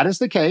if that is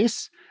the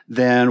case,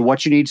 then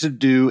what you need to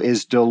do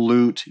is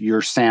dilute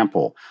your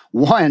sample.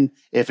 One,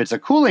 if it's a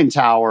cooling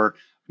tower,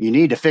 you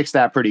need to fix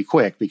that pretty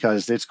quick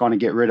because it's going to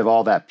get rid of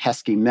all that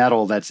pesky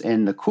metal that's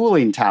in the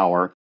cooling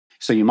tower.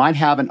 So you might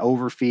have an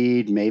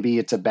overfeed. Maybe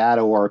it's a bad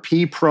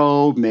ORP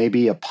probe.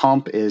 Maybe a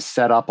pump is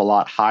set up a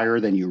lot higher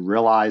than you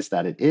realize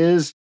that it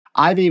is.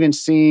 I've even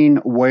seen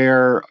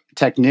where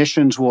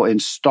technicians will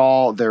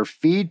install their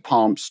feed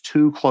pumps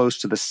too close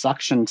to the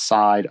suction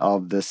side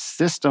of the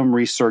system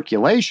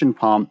recirculation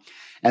pump,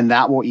 and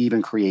that will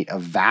even create a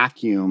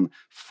vacuum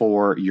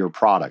for your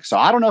product. So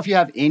I don't know if you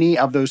have any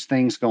of those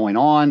things going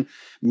on.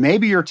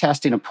 Maybe you're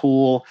testing a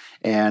pool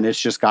and it's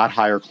just got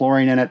higher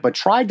chlorine in it, but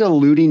try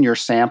diluting your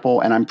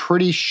sample, and I'm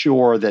pretty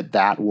sure that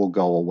that will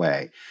go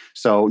away.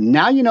 So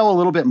now you know a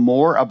little bit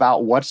more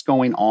about what's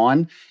going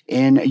on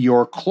in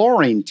your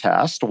chlorine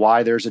test,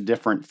 why there's a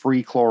different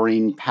free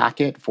chlorine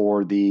packet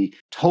for the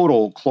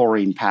total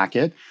chlorine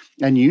packet,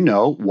 and you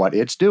know what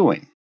it's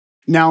doing.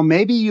 Now,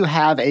 maybe you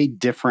have a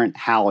different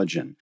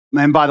halogen.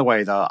 And by the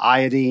way, the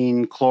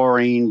iodine,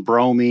 chlorine,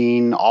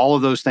 bromine, all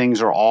of those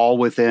things are all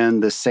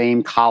within the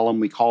same column.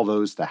 We call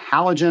those the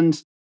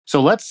halogens.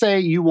 So let's say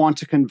you want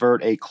to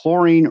convert a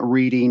chlorine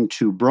reading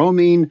to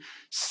bromine.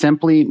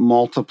 Simply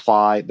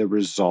multiply the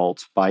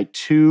result by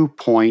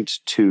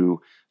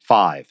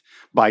 2.25.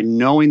 By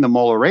knowing the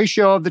molar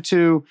ratio of the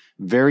two,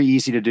 very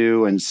easy to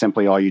do. And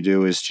simply all you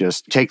do is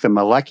just take the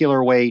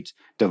molecular weight,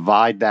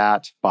 divide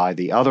that by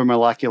the other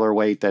molecular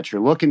weight that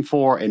you're looking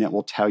for, and it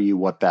will tell you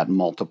what that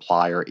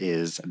multiplier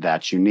is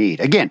that you need.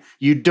 Again,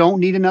 you don't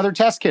need another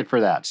test kit for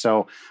that.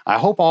 So I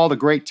hope all the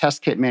great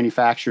test kit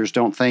manufacturers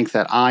don't think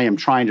that I am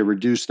trying to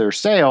reduce their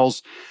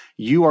sales.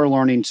 You are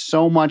learning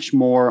so much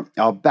more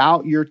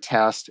about your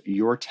test.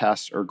 Your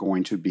tests are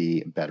going to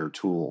be better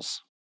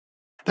tools.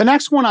 The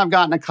next one I've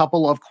gotten a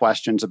couple of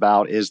questions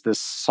about is the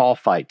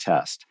sulfite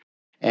test.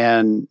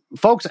 And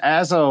folks,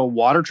 as a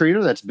water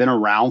treater that's been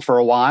around for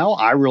a while,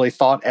 I really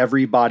thought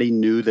everybody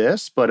knew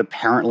this, but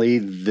apparently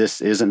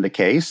this isn't the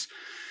case.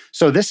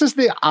 So this is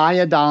the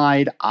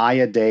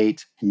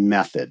iodide-iodate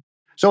method.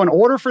 So in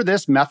order for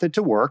this method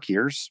to work,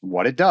 here's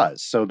what it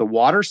does. So the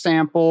water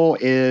sample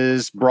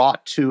is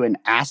brought to an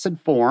acid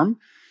form,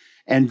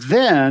 and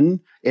then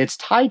it's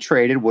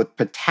titrated with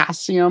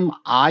potassium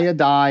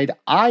iodide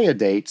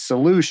iodate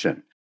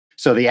solution.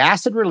 So the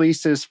acid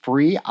releases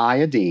free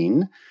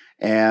iodine,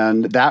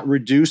 and that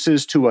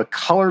reduces to a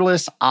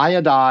colorless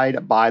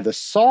iodide by the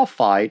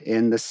sulfite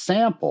in the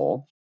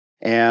sample.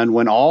 And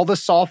when all the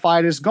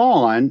sulfite is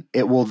gone,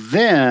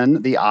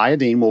 the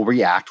iodine will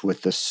react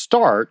with the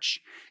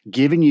starch,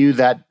 giving you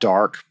that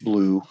dark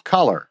blue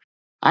color.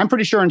 I'm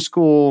pretty sure in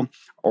school,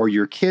 or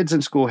your kids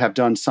in school have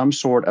done some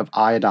sort of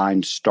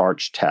iodine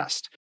starch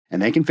test.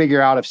 And they can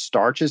figure out if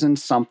starch is in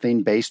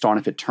something based on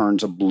if it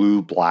turns a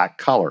blue-black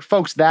color.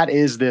 Folks, that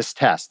is this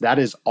test. That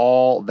is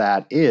all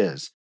that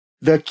is.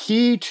 The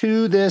key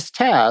to this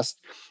test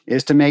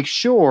is to make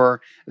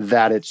sure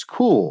that it's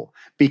cool.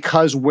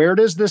 Because where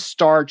does the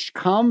starch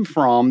come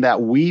from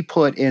that we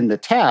put in the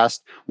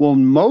test? Well,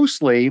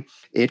 mostly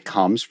it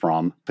comes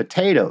from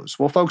potatoes.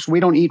 Well, folks,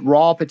 we don't eat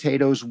raw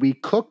potatoes. We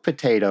cook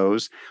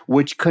potatoes,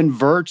 which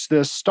converts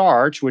the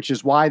starch, which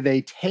is why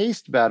they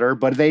taste better,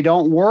 but they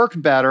don't work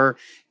better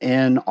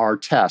in our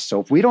test. So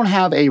if we don't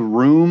have a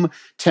room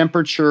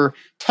temperature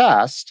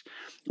test,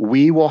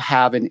 we will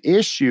have an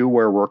issue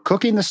where we're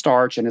cooking the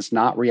starch and it's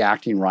not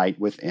reacting right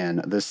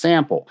within the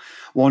sample.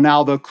 Well,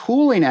 now the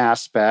cooling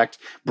aspect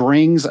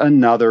brings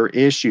another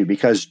issue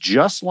because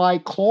just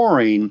like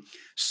chlorine,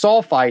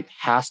 sulfite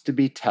has to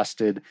be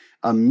tested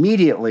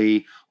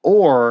immediately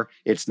or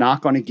it's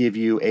not going to give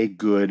you a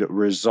good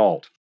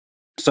result.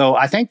 So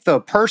I think the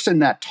person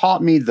that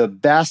taught me the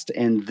best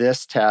in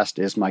this test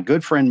is my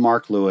good friend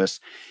Mark Lewis.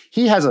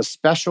 He has a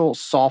special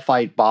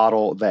sulfite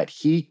bottle that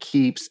he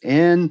keeps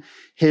in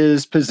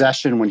his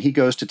possession when he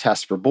goes to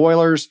test for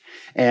boilers,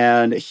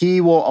 and he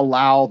will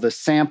allow the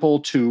sample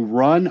to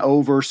run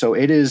over so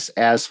it is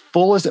as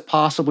full as it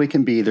possibly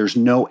can be. There's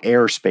no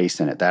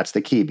airspace in it. That's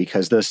the key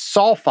because the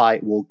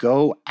sulfite will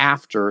go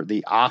after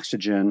the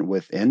oxygen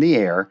within the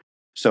air.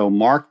 So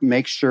Mark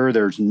makes sure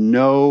there's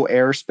no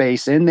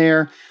airspace in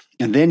there.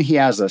 And then he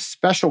has a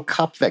special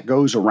cup that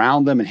goes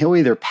around them, and he'll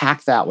either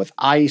pack that with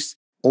ice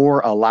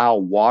or allow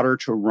water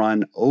to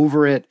run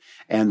over it,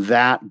 and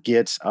that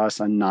gets us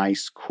a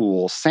nice,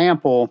 cool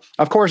sample.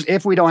 Of course,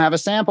 if we don't have a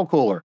sample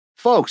cooler,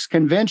 Folks,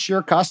 convince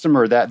your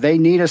customer that they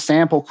need a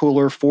sample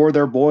cooler for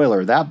their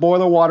boiler. That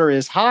boiler water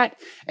is hot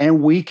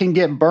and we can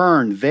get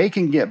burned. They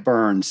can get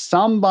burned.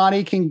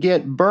 Somebody can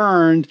get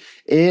burned.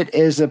 It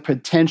is a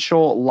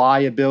potential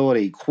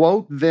liability.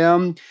 Quote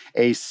them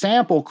a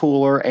sample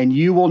cooler and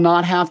you will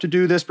not have to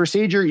do this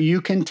procedure.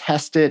 You can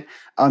test it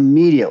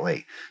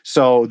immediately.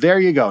 So there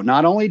you go.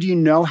 Not only do you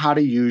know how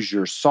to use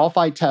your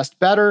sulfite test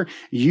better,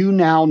 you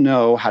now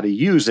know how to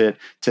use it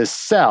to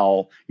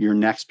sell your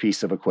next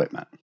piece of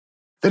equipment.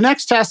 The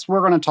next tests we're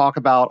going to talk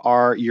about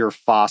are your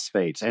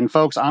phosphates. And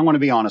folks, I want to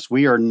be honest,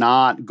 we are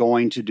not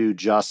going to do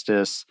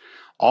justice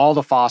all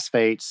the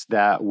phosphates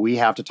that we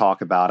have to talk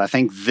about. I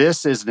think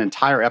this is an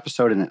entire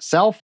episode in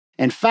itself.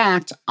 In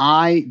fact,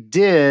 I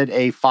did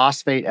a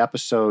phosphate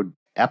episode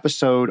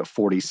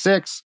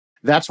 46.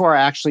 That's where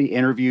I actually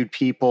interviewed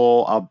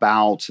people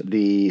about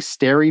the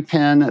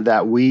SteriPen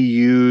that we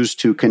use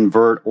to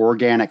convert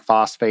organic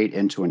phosphate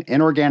into an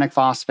inorganic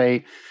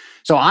phosphate.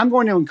 So I'm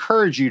going to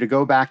encourage you to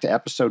go back to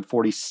episode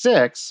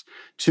 46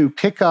 to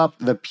pick up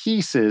the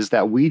pieces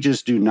that we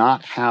just do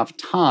not have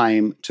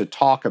time to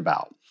talk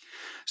about.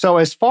 So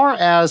as far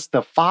as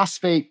the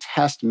phosphate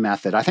test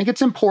method, I think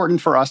it's important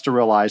for us to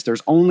realize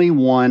there's only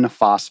one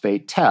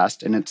phosphate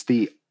test, and it's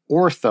the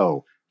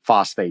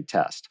orthophosphate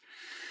test.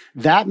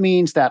 That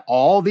means that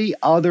all the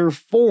other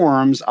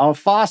forms of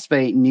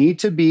phosphate need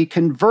to be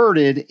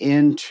converted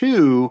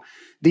into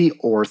the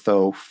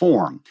ortho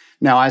form.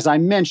 Now, as I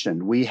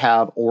mentioned, we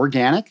have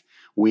organic,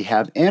 we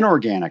have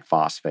inorganic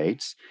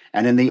phosphates,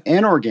 and in the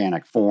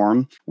inorganic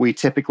form, we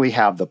typically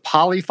have the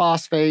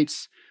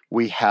polyphosphates,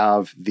 we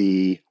have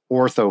the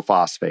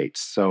orthophosphates.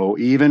 So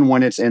even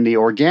when it's in the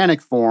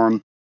organic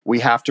form, we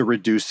have to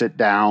reduce it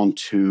down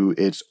to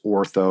its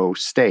ortho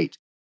state.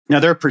 Now,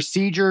 there are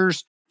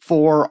procedures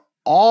for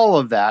all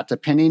of that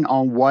depending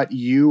on what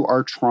you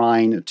are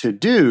trying to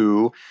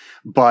do.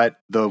 But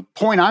the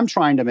point I'm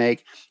trying to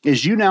make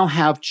is you now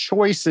have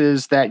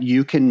choices that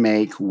you can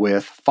make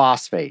with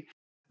phosphate.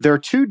 There are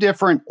two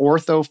different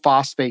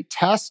orthophosphate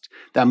tests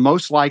that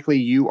most likely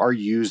you are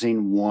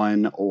using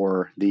one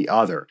or the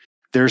other.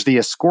 There's the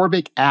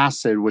ascorbic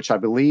acid, which I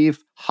believe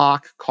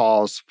Hach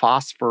calls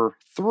phosphor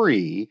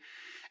 3.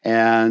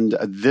 And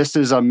this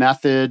is a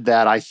method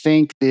that I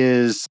think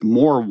is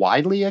more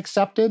widely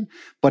accepted,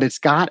 but it's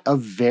got a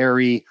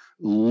very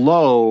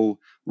low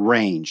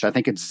range. I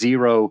think it's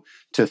 0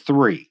 to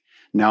 3.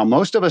 Now,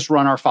 most of us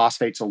run our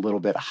phosphates a little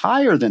bit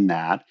higher than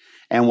that.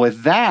 And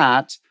with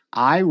that,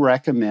 I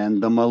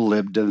recommend the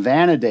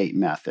molybdenovanadate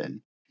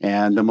method.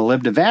 And the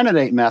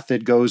molybdenovanadate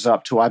method goes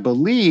up to, I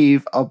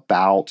believe,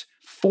 about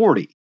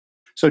 40.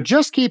 So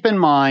just keep in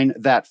mind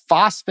that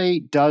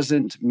phosphate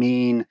doesn't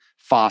mean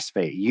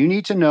phosphate. You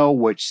need to know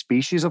which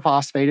species of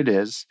phosphate it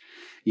is.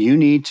 You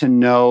need to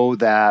know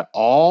that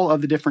all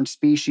of the different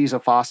species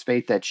of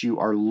phosphate that you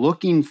are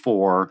looking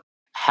for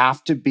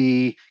have to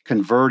be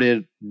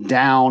converted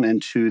down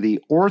into the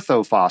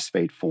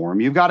orthophosphate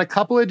form. You've got a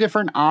couple of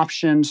different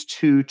options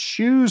to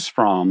choose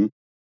from.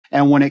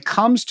 And when it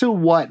comes to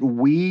what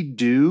we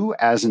do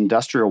as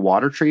industrial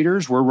water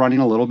treaters, we're running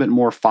a little bit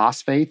more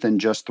phosphate than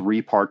just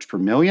 3 parts per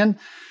million.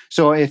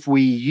 So if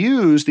we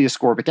use the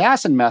ascorbic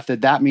acid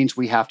method, that means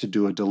we have to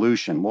do a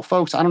dilution. Well,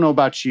 folks, I don't know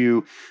about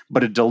you,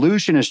 but a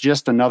dilution is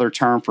just another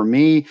term for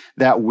me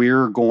that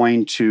we're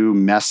going to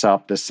mess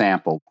up the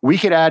sample. We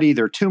could add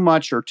either too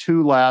much or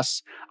too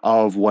less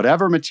of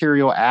whatever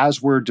material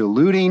as we're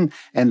diluting,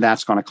 and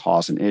that's going to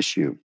cause an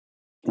issue.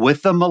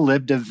 With the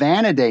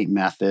molybdenovanadate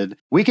method,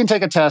 we can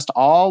take a test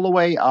all the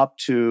way up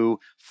to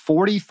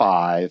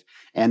 45,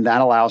 and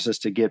that allows us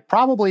to get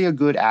probably a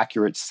good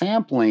accurate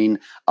sampling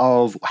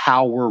of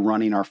how we're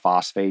running our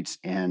phosphates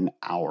in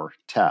our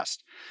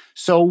test.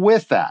 So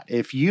with that,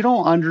 if you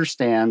don't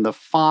understand the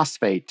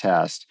phosphate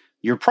test,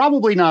 you're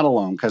probably not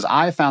alone, because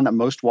I found that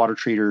most water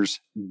treaters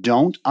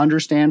don't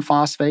understand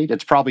phosphate.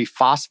 It's probably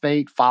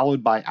phosphate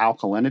followed by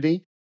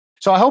alkalinity.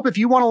 So I hope if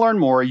you want to learn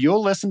more,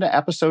 you'll listen to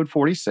episode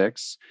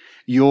 46,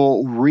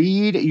 you'll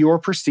read your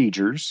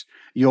procedures,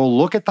 you'll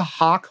look at the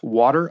Hach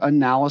Water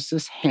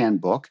Analysis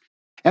Handbook.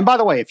 And by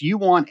the way, if you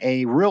want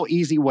a real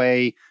easy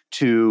way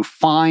to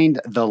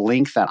find the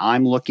link that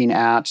I'm looking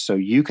at so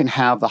you can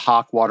have the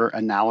Hach Water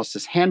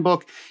Analysis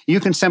Handbook, you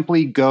can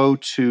simply go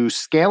to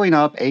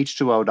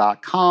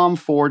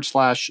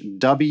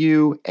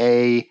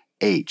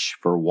scalinguph2o.com/WAH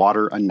for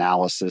Water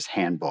Analysis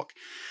Handbook.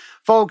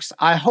 Folks,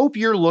 I hope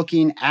you're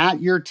looking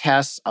at your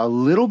tests a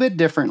little bit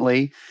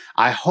differently.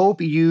 I hope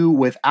you,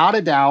 without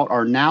a doubt,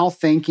 are now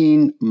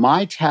thinking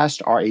my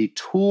tests are a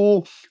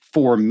tool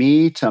for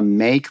me to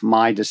make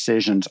my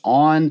decisions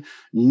on,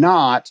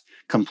 not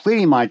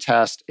completing my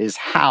test is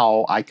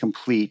how I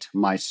complete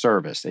my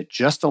service. It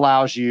just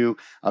allows you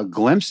a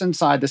glimpse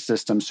inside the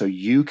system so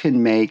you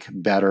can make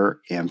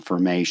better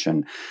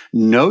information.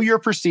 Know your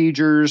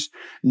procedures,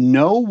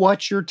 know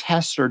what your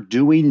tests are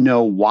doing,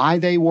 know why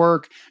they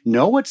work,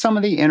 know what some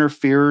of the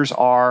interferers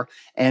are,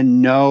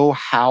 and know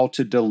how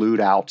to dilute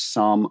out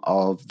some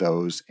of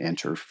those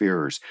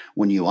interferers.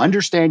 When you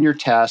understand your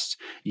tests,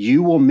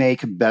 you will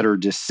make better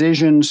decisions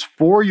decisions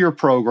for your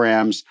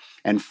programs.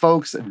 And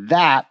folks,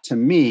 that to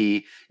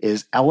me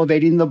is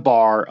elevating the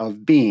bar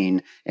of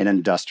being an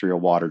industrial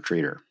water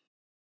treater.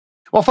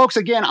 Well, folks,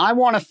 again, I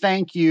want to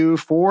thank you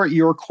for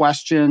your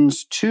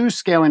questions to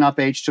Scaling Up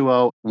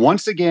H2O.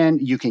 Once again,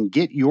 you can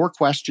get your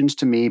questions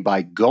to me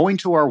by going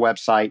to our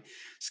website,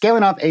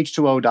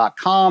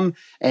 scalinguph2o.com,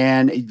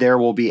 and there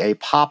will be a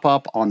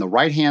pop-up on the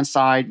right-hand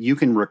side. You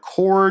can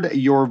record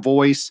your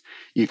voice.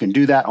 You can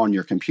do that on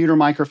your computer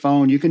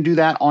microphone. You can do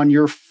that on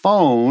your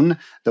phone.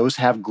 Those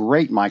have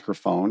great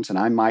microphones, and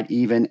I might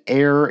even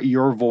air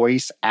your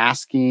voice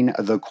asking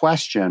the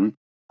question.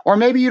 Or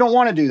maybe you don't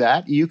want to do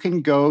that. You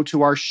can go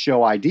to our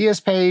show ideas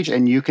page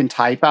and you can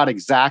type out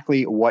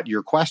exactly what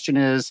your question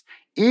is.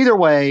 Either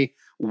way,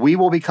 we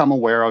will become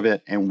aware of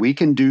it and we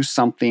can do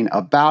something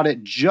about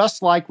it,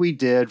 just like we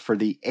did for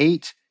the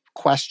 8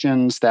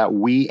 questions that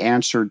we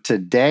answered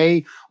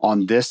today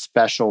on this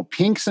special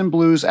Pinks and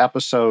Blues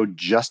episode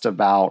just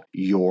about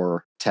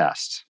your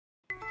test.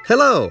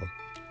 Hello.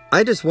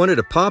 I just wanted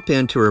to pop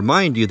in to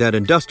remind you that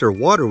Industrial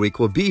Water Week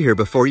will be here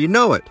before you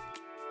know it.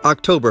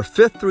 October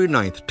 5th through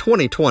 9th,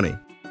 2020.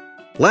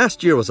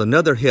 Last year was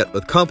another hit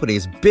with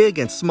companies big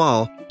and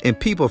small and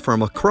people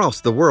from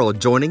across the world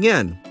joining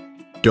in.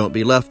 Don't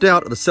be left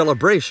out of the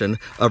celebration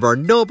of our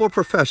noble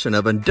profession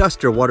of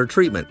industrial water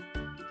treatment.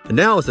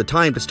 Now is the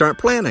time to start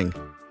planning.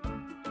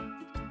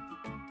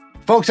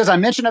 Folks, as I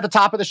mentioned at the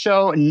top of the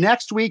show,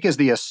 next week is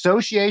the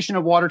Association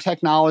of Water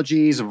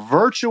Technologies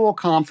virtual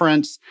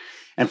conference.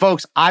 And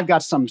folks, I've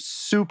got some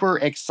super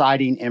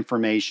exciting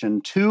information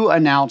to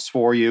announce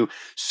for you.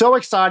 So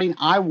exciting,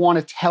 I want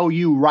to tell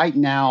you right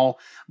now,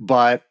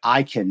 but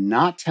I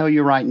cannot tell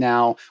you right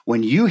now.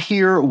 When you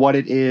hear what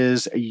it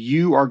is,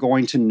 you are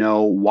going to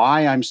know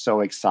why I'm so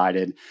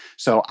excited.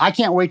 So I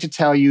can't wait to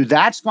tell you.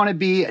 That's going to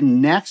be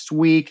next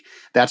week.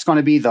 That's going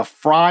to be the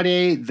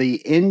Friday,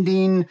 the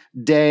ending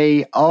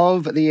day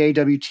of the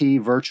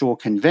AWT virtual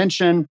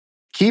convention.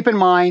 Keep in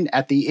mind,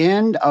 at the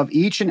end of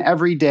each and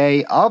every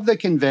day of the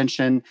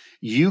convention,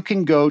 you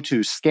can go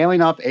to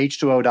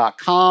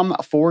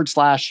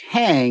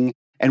scalinguph2o.com/hang,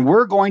 and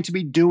we're going to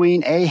be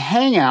doing a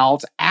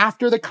hangout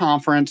after the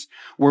conference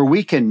where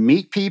we can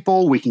meet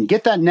people, we can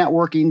get that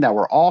networking that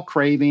we're all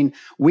craving,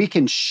 we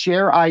can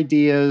share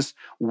ideas,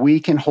 we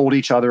can hold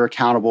each other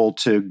accountable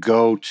to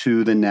go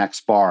to the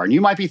next bar. And you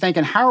might be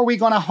thinking, how are we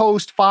going to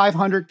host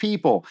 500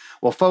 people?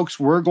 Well, folks,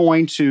 we're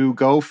going to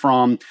go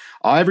from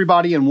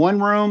everybody in one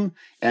room,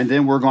 and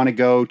then we're going to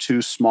go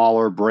to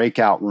smaller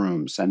breakout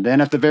rooms. And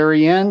then at the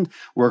very end,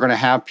 we're going to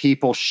have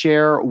people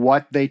share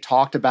what they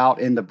talked about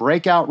in the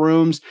breakout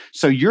rooms.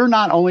 So you're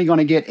not only going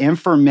to get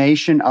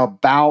information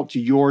about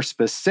your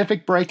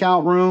specific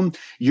breakout room,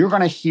 you're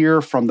going to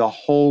hear from the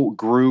whole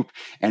group.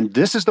 And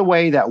this is the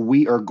way that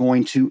we are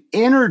going to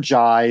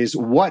energize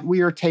what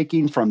we are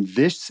taking from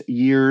this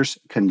year's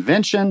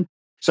convention.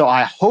 So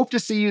I hope to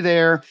see you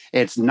there.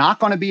 It's not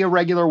going to be a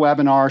regular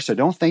webinar, so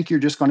don't think you're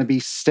just going to be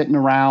sitting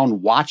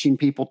around watching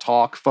people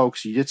talk,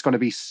 folks. It's going to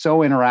be so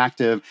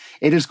interactive.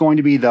 It is going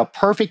to be the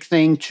perfect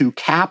thing to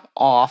cap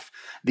off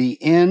the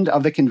end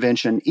of the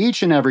convention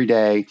each and every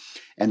day.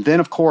 And then,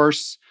 of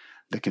course,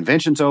 the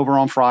convention's over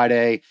on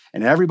Friday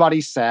and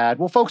everybody's sad.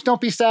 Well, folks, don't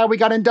be sad. We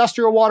got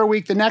Industrial Water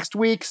Week the next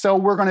week, so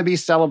we're going to be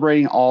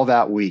celebrating all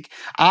that week.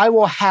 I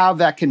will have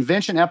that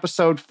convention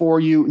episode for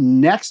you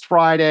next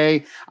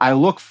Friday. I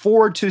look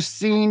forward to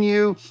seeing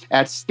you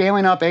at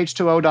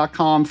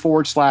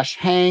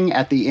scalinguph2o.com/hang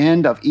at the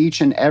end of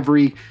each and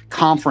every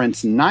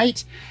conference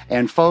night.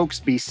 And folks,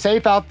 be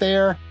safe out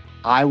there.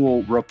 I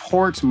will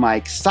report my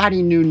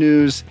exciting new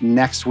news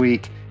next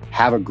week.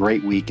 Have a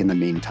great week in the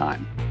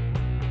meantime.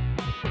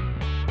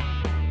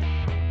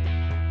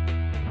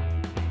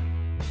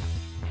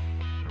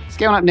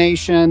 Scaling Up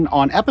Nation,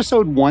 on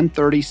episode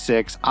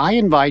 136, I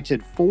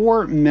invited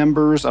 4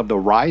 members of the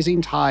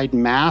Rising Tide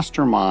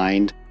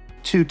Mastermind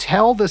to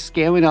tell the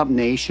Scaling Up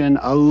Nation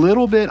a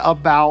little bit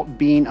about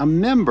being a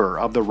member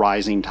of the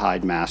Rising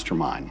Tide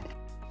Mastermind.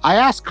 I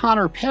asked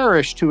Connor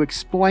Parrish to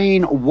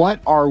explain what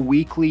our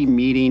weekly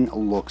meeting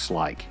looks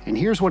like, and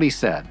here's what he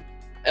said.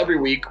 Every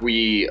week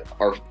we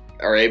are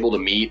able to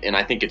meet, and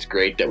I think it's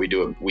great that we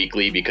do it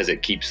weekly because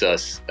it keeps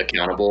us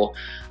accountable.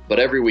 But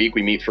every week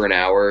we meet for an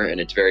hour,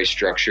 and it's very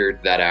structured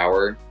that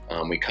hour.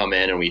 We come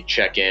in and we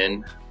check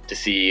in to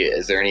see,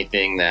 is there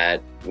anything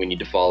that we need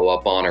to follow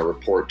up on or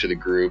report to the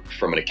group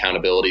from an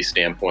accountability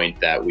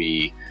standpoint that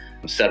we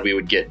said we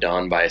would get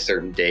done by a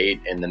certain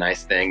date. And the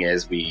nice thing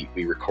is we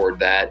record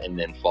that and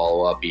then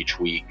follow up each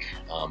week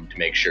to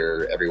make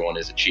sure everyone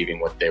is achieving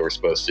what they were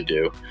supposed to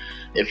do.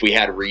 If we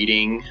had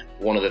reading,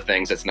 one of the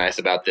things that's nice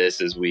about this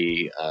is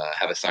we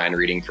have assigned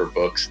reading for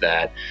books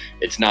that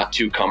it's not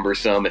too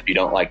cumbersome if you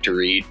don't like to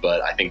read,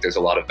 but I think there's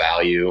a lot of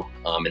value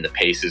and the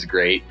pace is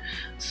great.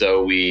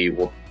 So we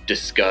will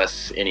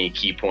discuss any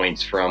key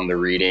points from the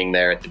reading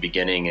there at the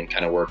beginning and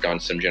kind of work on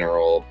some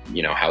general,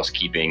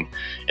 housekeeping.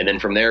 And then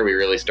from there, we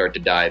really start to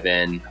dive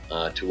in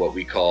to what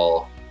we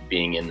call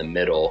being in the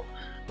middle,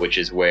 which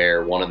is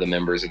where one of the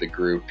members of the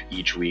group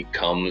each week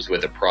comes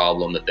with a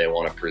problem that they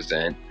want to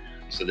present.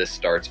 So this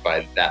starts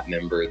by that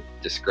member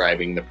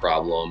describing the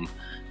problem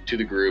to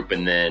the group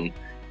and then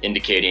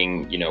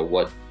indicating,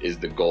 what is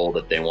the goal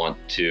that they want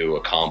to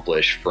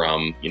accomplish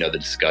from, the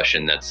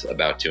discussion that's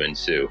about to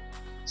ensue.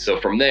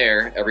 So from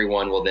there,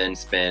 everyone will then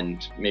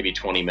spend maybe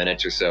 20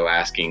 minutes or so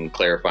asking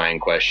clarifying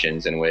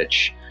questions in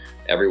which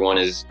everyone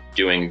is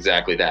doing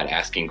exactly that,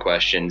 asking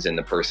questions, and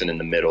the person in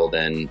the middle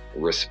then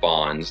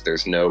responds.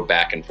 There's no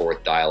back and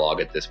forth dialogue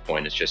at this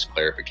point. It's just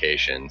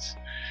clarifications.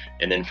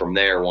 And then from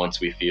there, once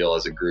we feel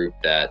as a group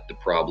that the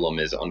problem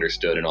is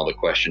understood and all the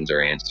questions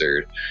are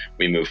answered,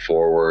 we move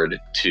forward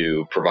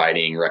to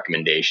providing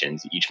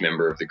recommendations. Each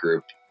member of the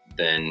group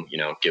then,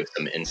 gives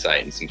some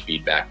insight and some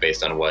feedback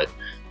based on what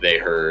they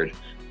heard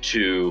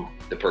to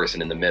the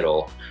person in the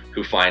middle,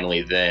 who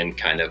finally then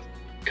kind of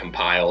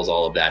compiles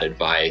all of that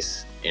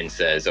advice and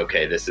says,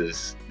 okay, this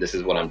is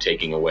what I'm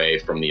taking away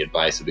from the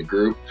advice of the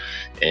group,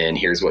 and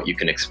here's what you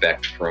can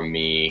expect from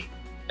me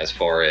as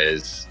far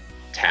as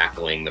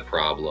tackling the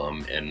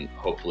problem and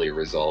hopefully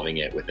resolving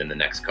it within the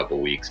next couple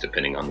weeks,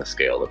 depending on the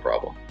scale of the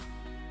problem.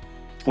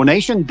 Well,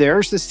 Nation,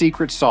 there's the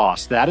secret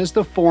sauce. That is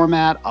the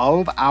format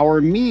of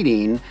our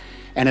meeting,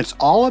 and it's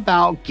all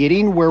about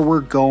getting where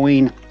we're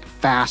going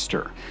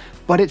faster.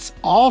 But it's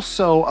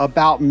also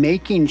about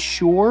making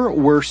sure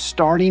we're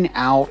starting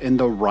out in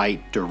the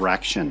right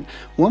direction.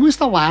 When was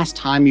the last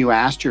time you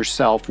asked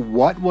yourself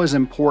what was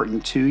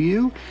important to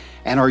you?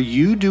 And are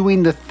you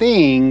doing the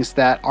things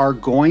that are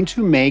going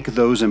to make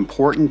those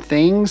important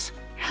things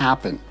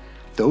happen?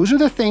 Those are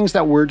the things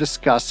that we're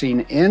discussing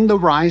in the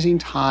Rising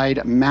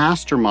Tide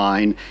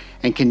Mastermind.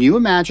 And can you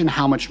imagine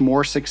how much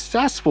more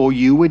successful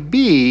you would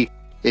be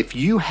if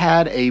you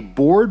had a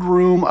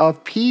boardroom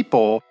of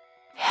people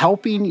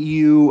helping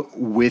you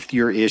with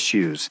your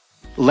issues,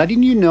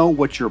 letting you know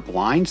what your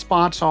blind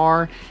spots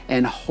are,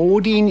 and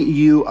holding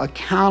you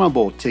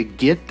accountable to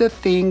get the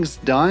things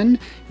done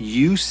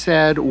you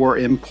said were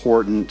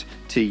important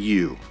to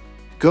you.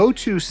 Go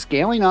to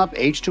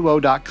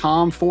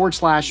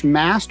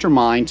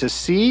scalinguph2o.com/mastermind to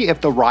see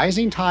if the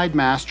Rising Tide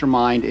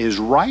Mastermind is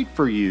right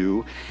for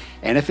you.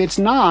 And if it's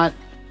not,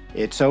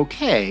 it's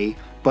okay,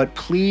 but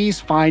please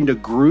find a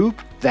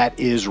group that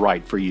is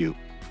right for you.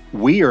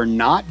 We are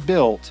not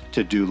built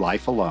to do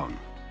life alone.